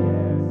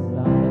 years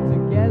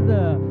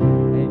together,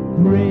 and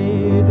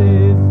great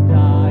is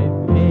thy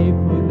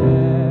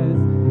faithfulness,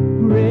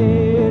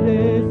 great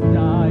is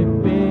thy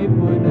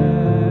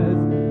faithfulness.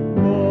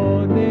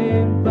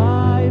 Morning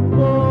by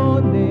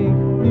morning,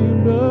 new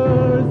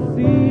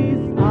mercies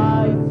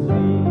I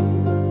see.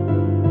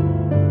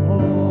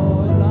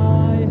 All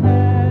I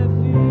have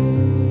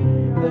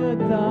needed,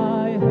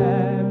 thy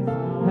hands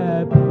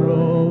have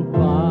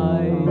provided.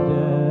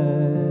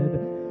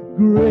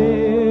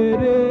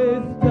 Great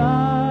is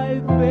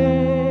thy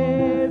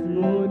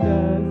faithfulness,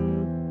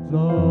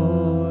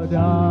 Lord,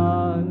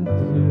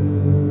 unto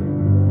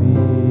me.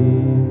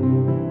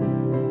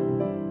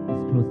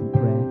 Let's close in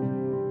prayer.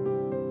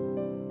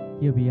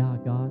 Here we are,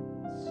 God,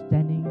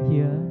 standing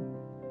here.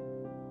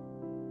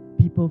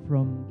 People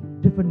from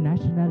different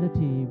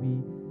nationality,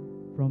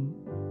 from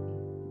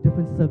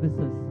different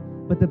services.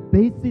 But the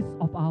basis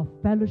of our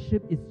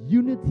fellowship is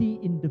unity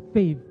in the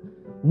faith.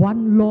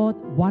 One Lord,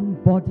 one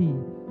body,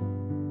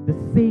 the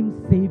same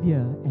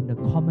Savior, and a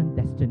common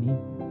destiny.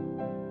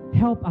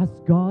 Help us,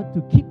 God,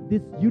 to keep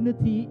this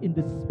unity in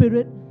the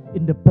Spirit,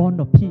 in the bond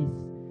of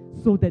peace,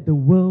 so that the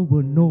world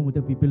will know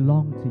that we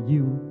belong to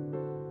you.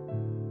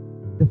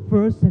 The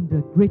first and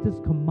the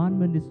greatest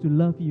commandment is to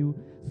love you.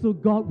 So,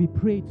 God, we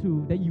pray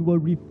too that you will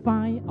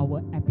refine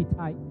our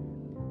appetite.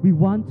 We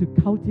want to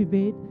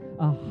cultivate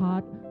a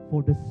heart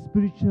for the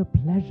spiritual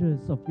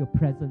pleasures of your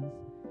presence.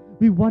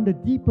 We want a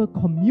deeper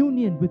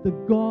communion with the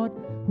God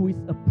who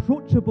is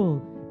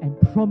approachable and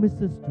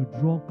promises to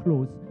draw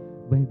close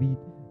when we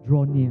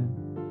draw near.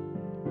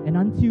 And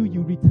until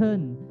you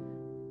return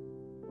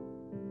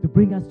to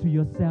bring us to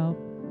yourself,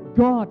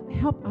 God,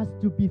 help us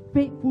to be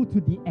faithful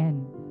to the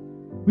end.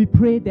 We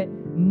pray that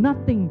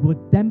nothing will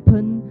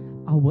dampen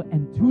our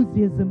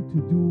enthusiasm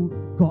to do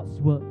God's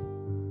work.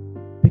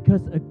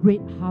 Because a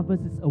great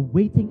harvest is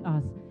awaiting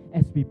us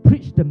as we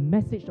preach the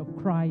message of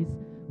Christ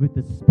with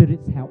the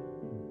Spirit's help.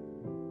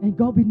 And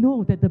God, we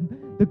know that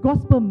the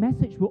gospel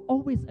message will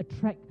always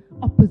attract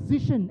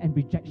opposition and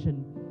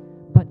rejection.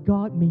 But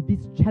God, may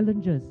these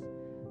challenges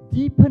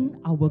deepen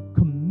our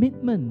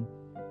commitment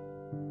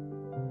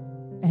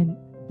and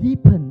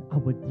deepen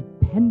our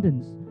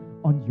dependence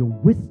on your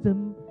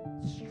wisdom,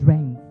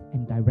 strength,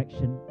 and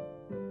direction.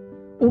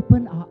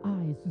 Open our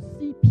eyes to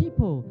see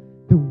people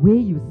the way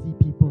you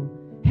see people.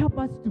 Help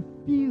us to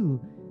feel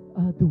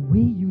the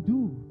way you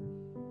do.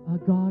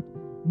 God,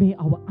 may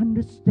our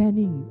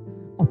understanding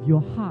of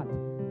your heart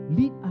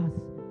lead us,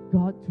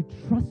 God,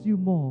 to trust you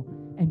more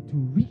and to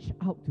reach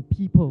out to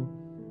people,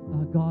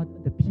 God,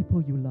 the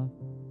people you love.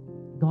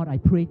 God, I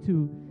pray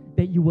too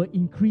that you will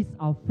increase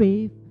our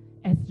faith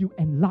as you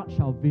enlarge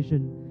our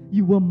vision.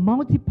 You will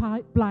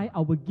multiply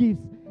our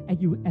gifts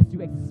as you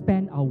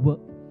expand our work.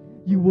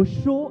 You will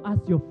show us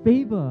your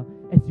favor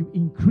as you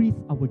increase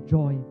our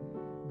joy.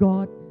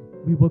 God,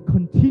 we will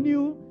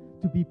continue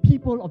to be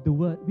people of the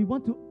word. We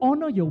want to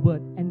honor your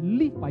word and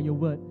live by your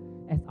word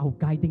as our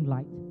guiding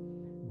light.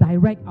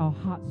 Direct our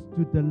hearts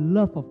to the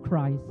love of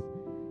Christ.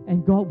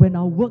 And God, when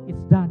our work is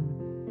done,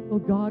 oh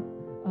God,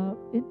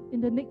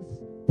 in the next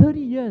 30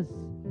 years,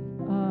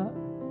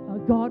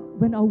 God,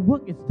 when our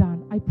work is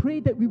done, I pray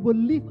that we will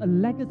leave a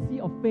legacy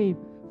of faith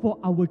for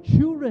our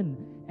children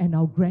and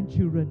our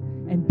grandchildren,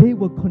 and they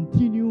will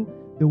continue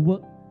the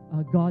work,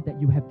 God, that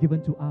you have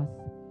given to us.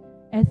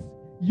 As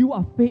you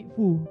are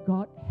faithful,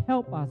 God,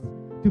 help us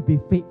to be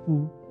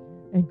faithful.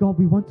 And God,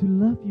 we want to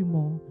love you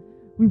more.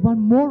 We want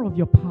more of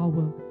your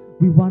power.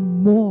 We want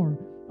more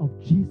of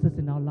Jesus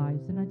in our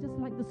lives. And I just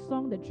like the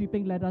song that Tri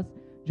Peng led us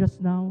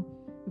just now.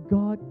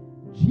 God,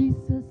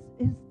 Jesus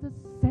is the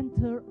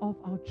center of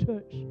our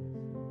church.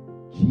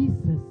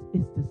 Jesus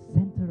is the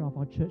center of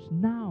our church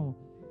now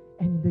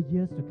and in the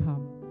years to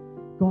come.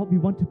 God, we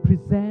want to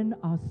present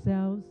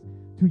ourselves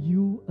to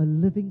you a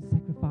living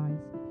sacrifice.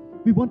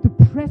 We want to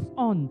press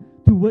on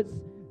towards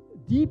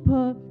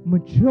deeper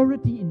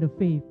maturity in the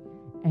faith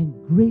and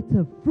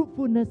greater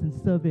fruitfulness in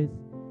service.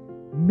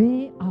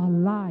 May our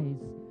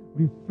lives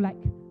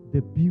reflect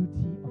the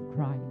beauty of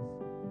Christ.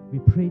 We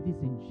pray this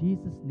in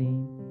Jesus'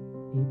 name.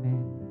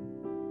 Amen.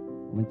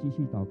 我们继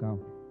续祷告。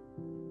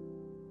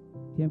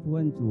天父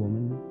恩主，我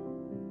们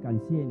感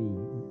谢你，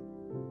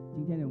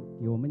今天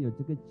给我们有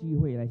这个机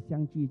会来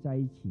相聚在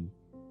一起，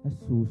来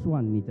数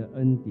算你的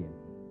恩典。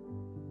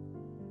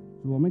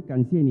主，我们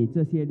感谢你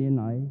这些年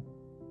来，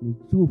你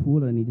祝福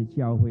了你的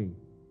教会，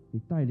你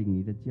带领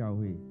你的教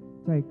会，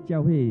在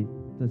教会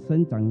的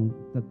生长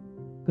的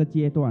各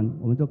阶段，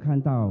我们都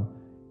看到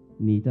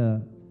你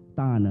的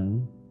大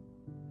能。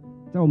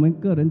在我们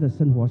个人的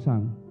生活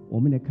上，我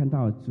们也看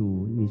到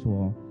主你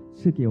所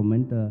赐给我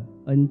们的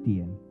恩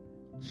典、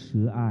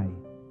慈爱，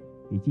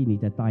以及你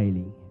的带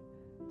领。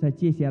在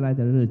接下来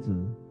的日子，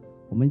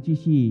我们继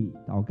续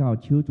祷告，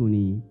求主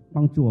你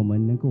帮助我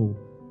们能够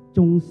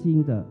忠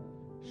心的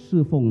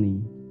侍奉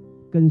你、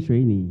跟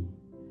随你、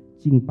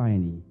敬拜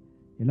你，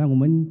也让我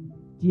们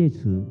借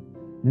此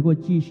能够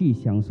继续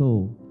享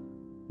受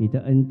你的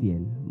恩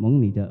典，蒙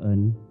你的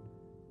恩，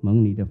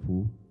蒙你的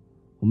福。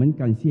我们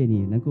感谢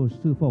你能够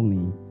侍奉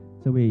你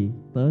这位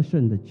得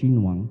胜的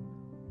君王。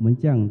我们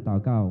这样祷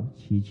告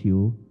祈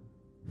求，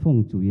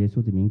奉主耶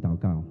稣的名祷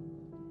告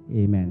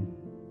 ，Amen。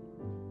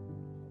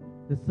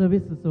 The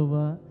service is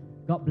over.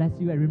 God bless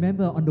you. And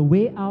remember, on the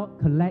way out,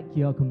 collect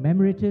your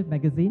commemorative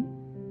magazine,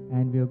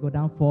 and we'll go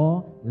down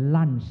for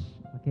lunch.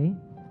 Okay?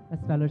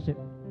 Let's fellowship.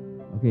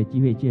 OK，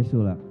 机会结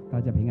束了，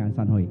大家平安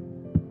散会。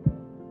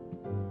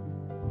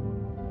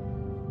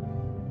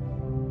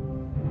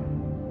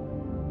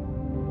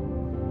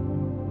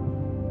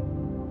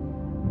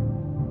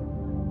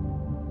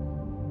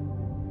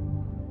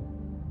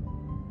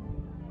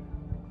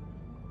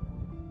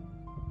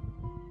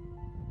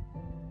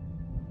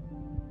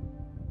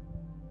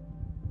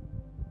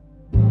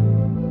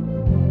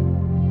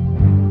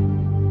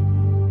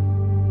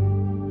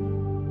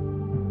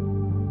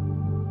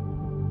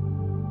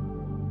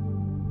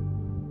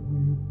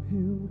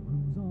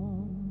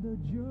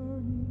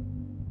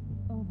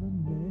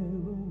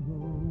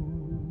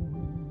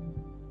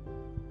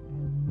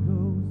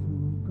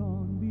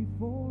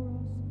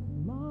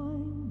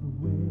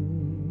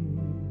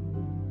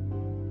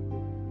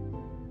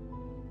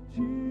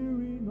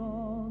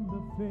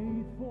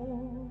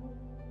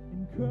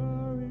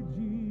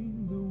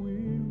Encouraging the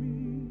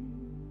weary,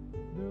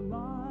 their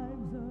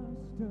lives a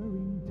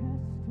stirring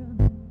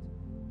testament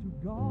to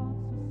God's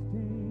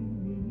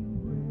sustaining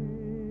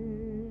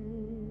grace.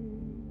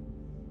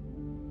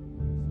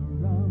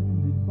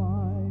 Surrounded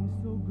by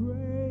so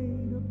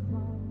great a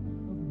cloud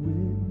of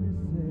witnesses,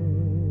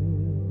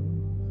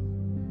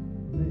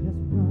 let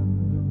us run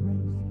the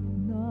race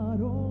not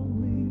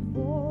only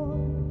for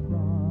the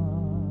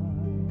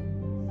prize,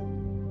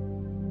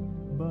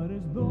 but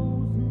as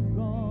those who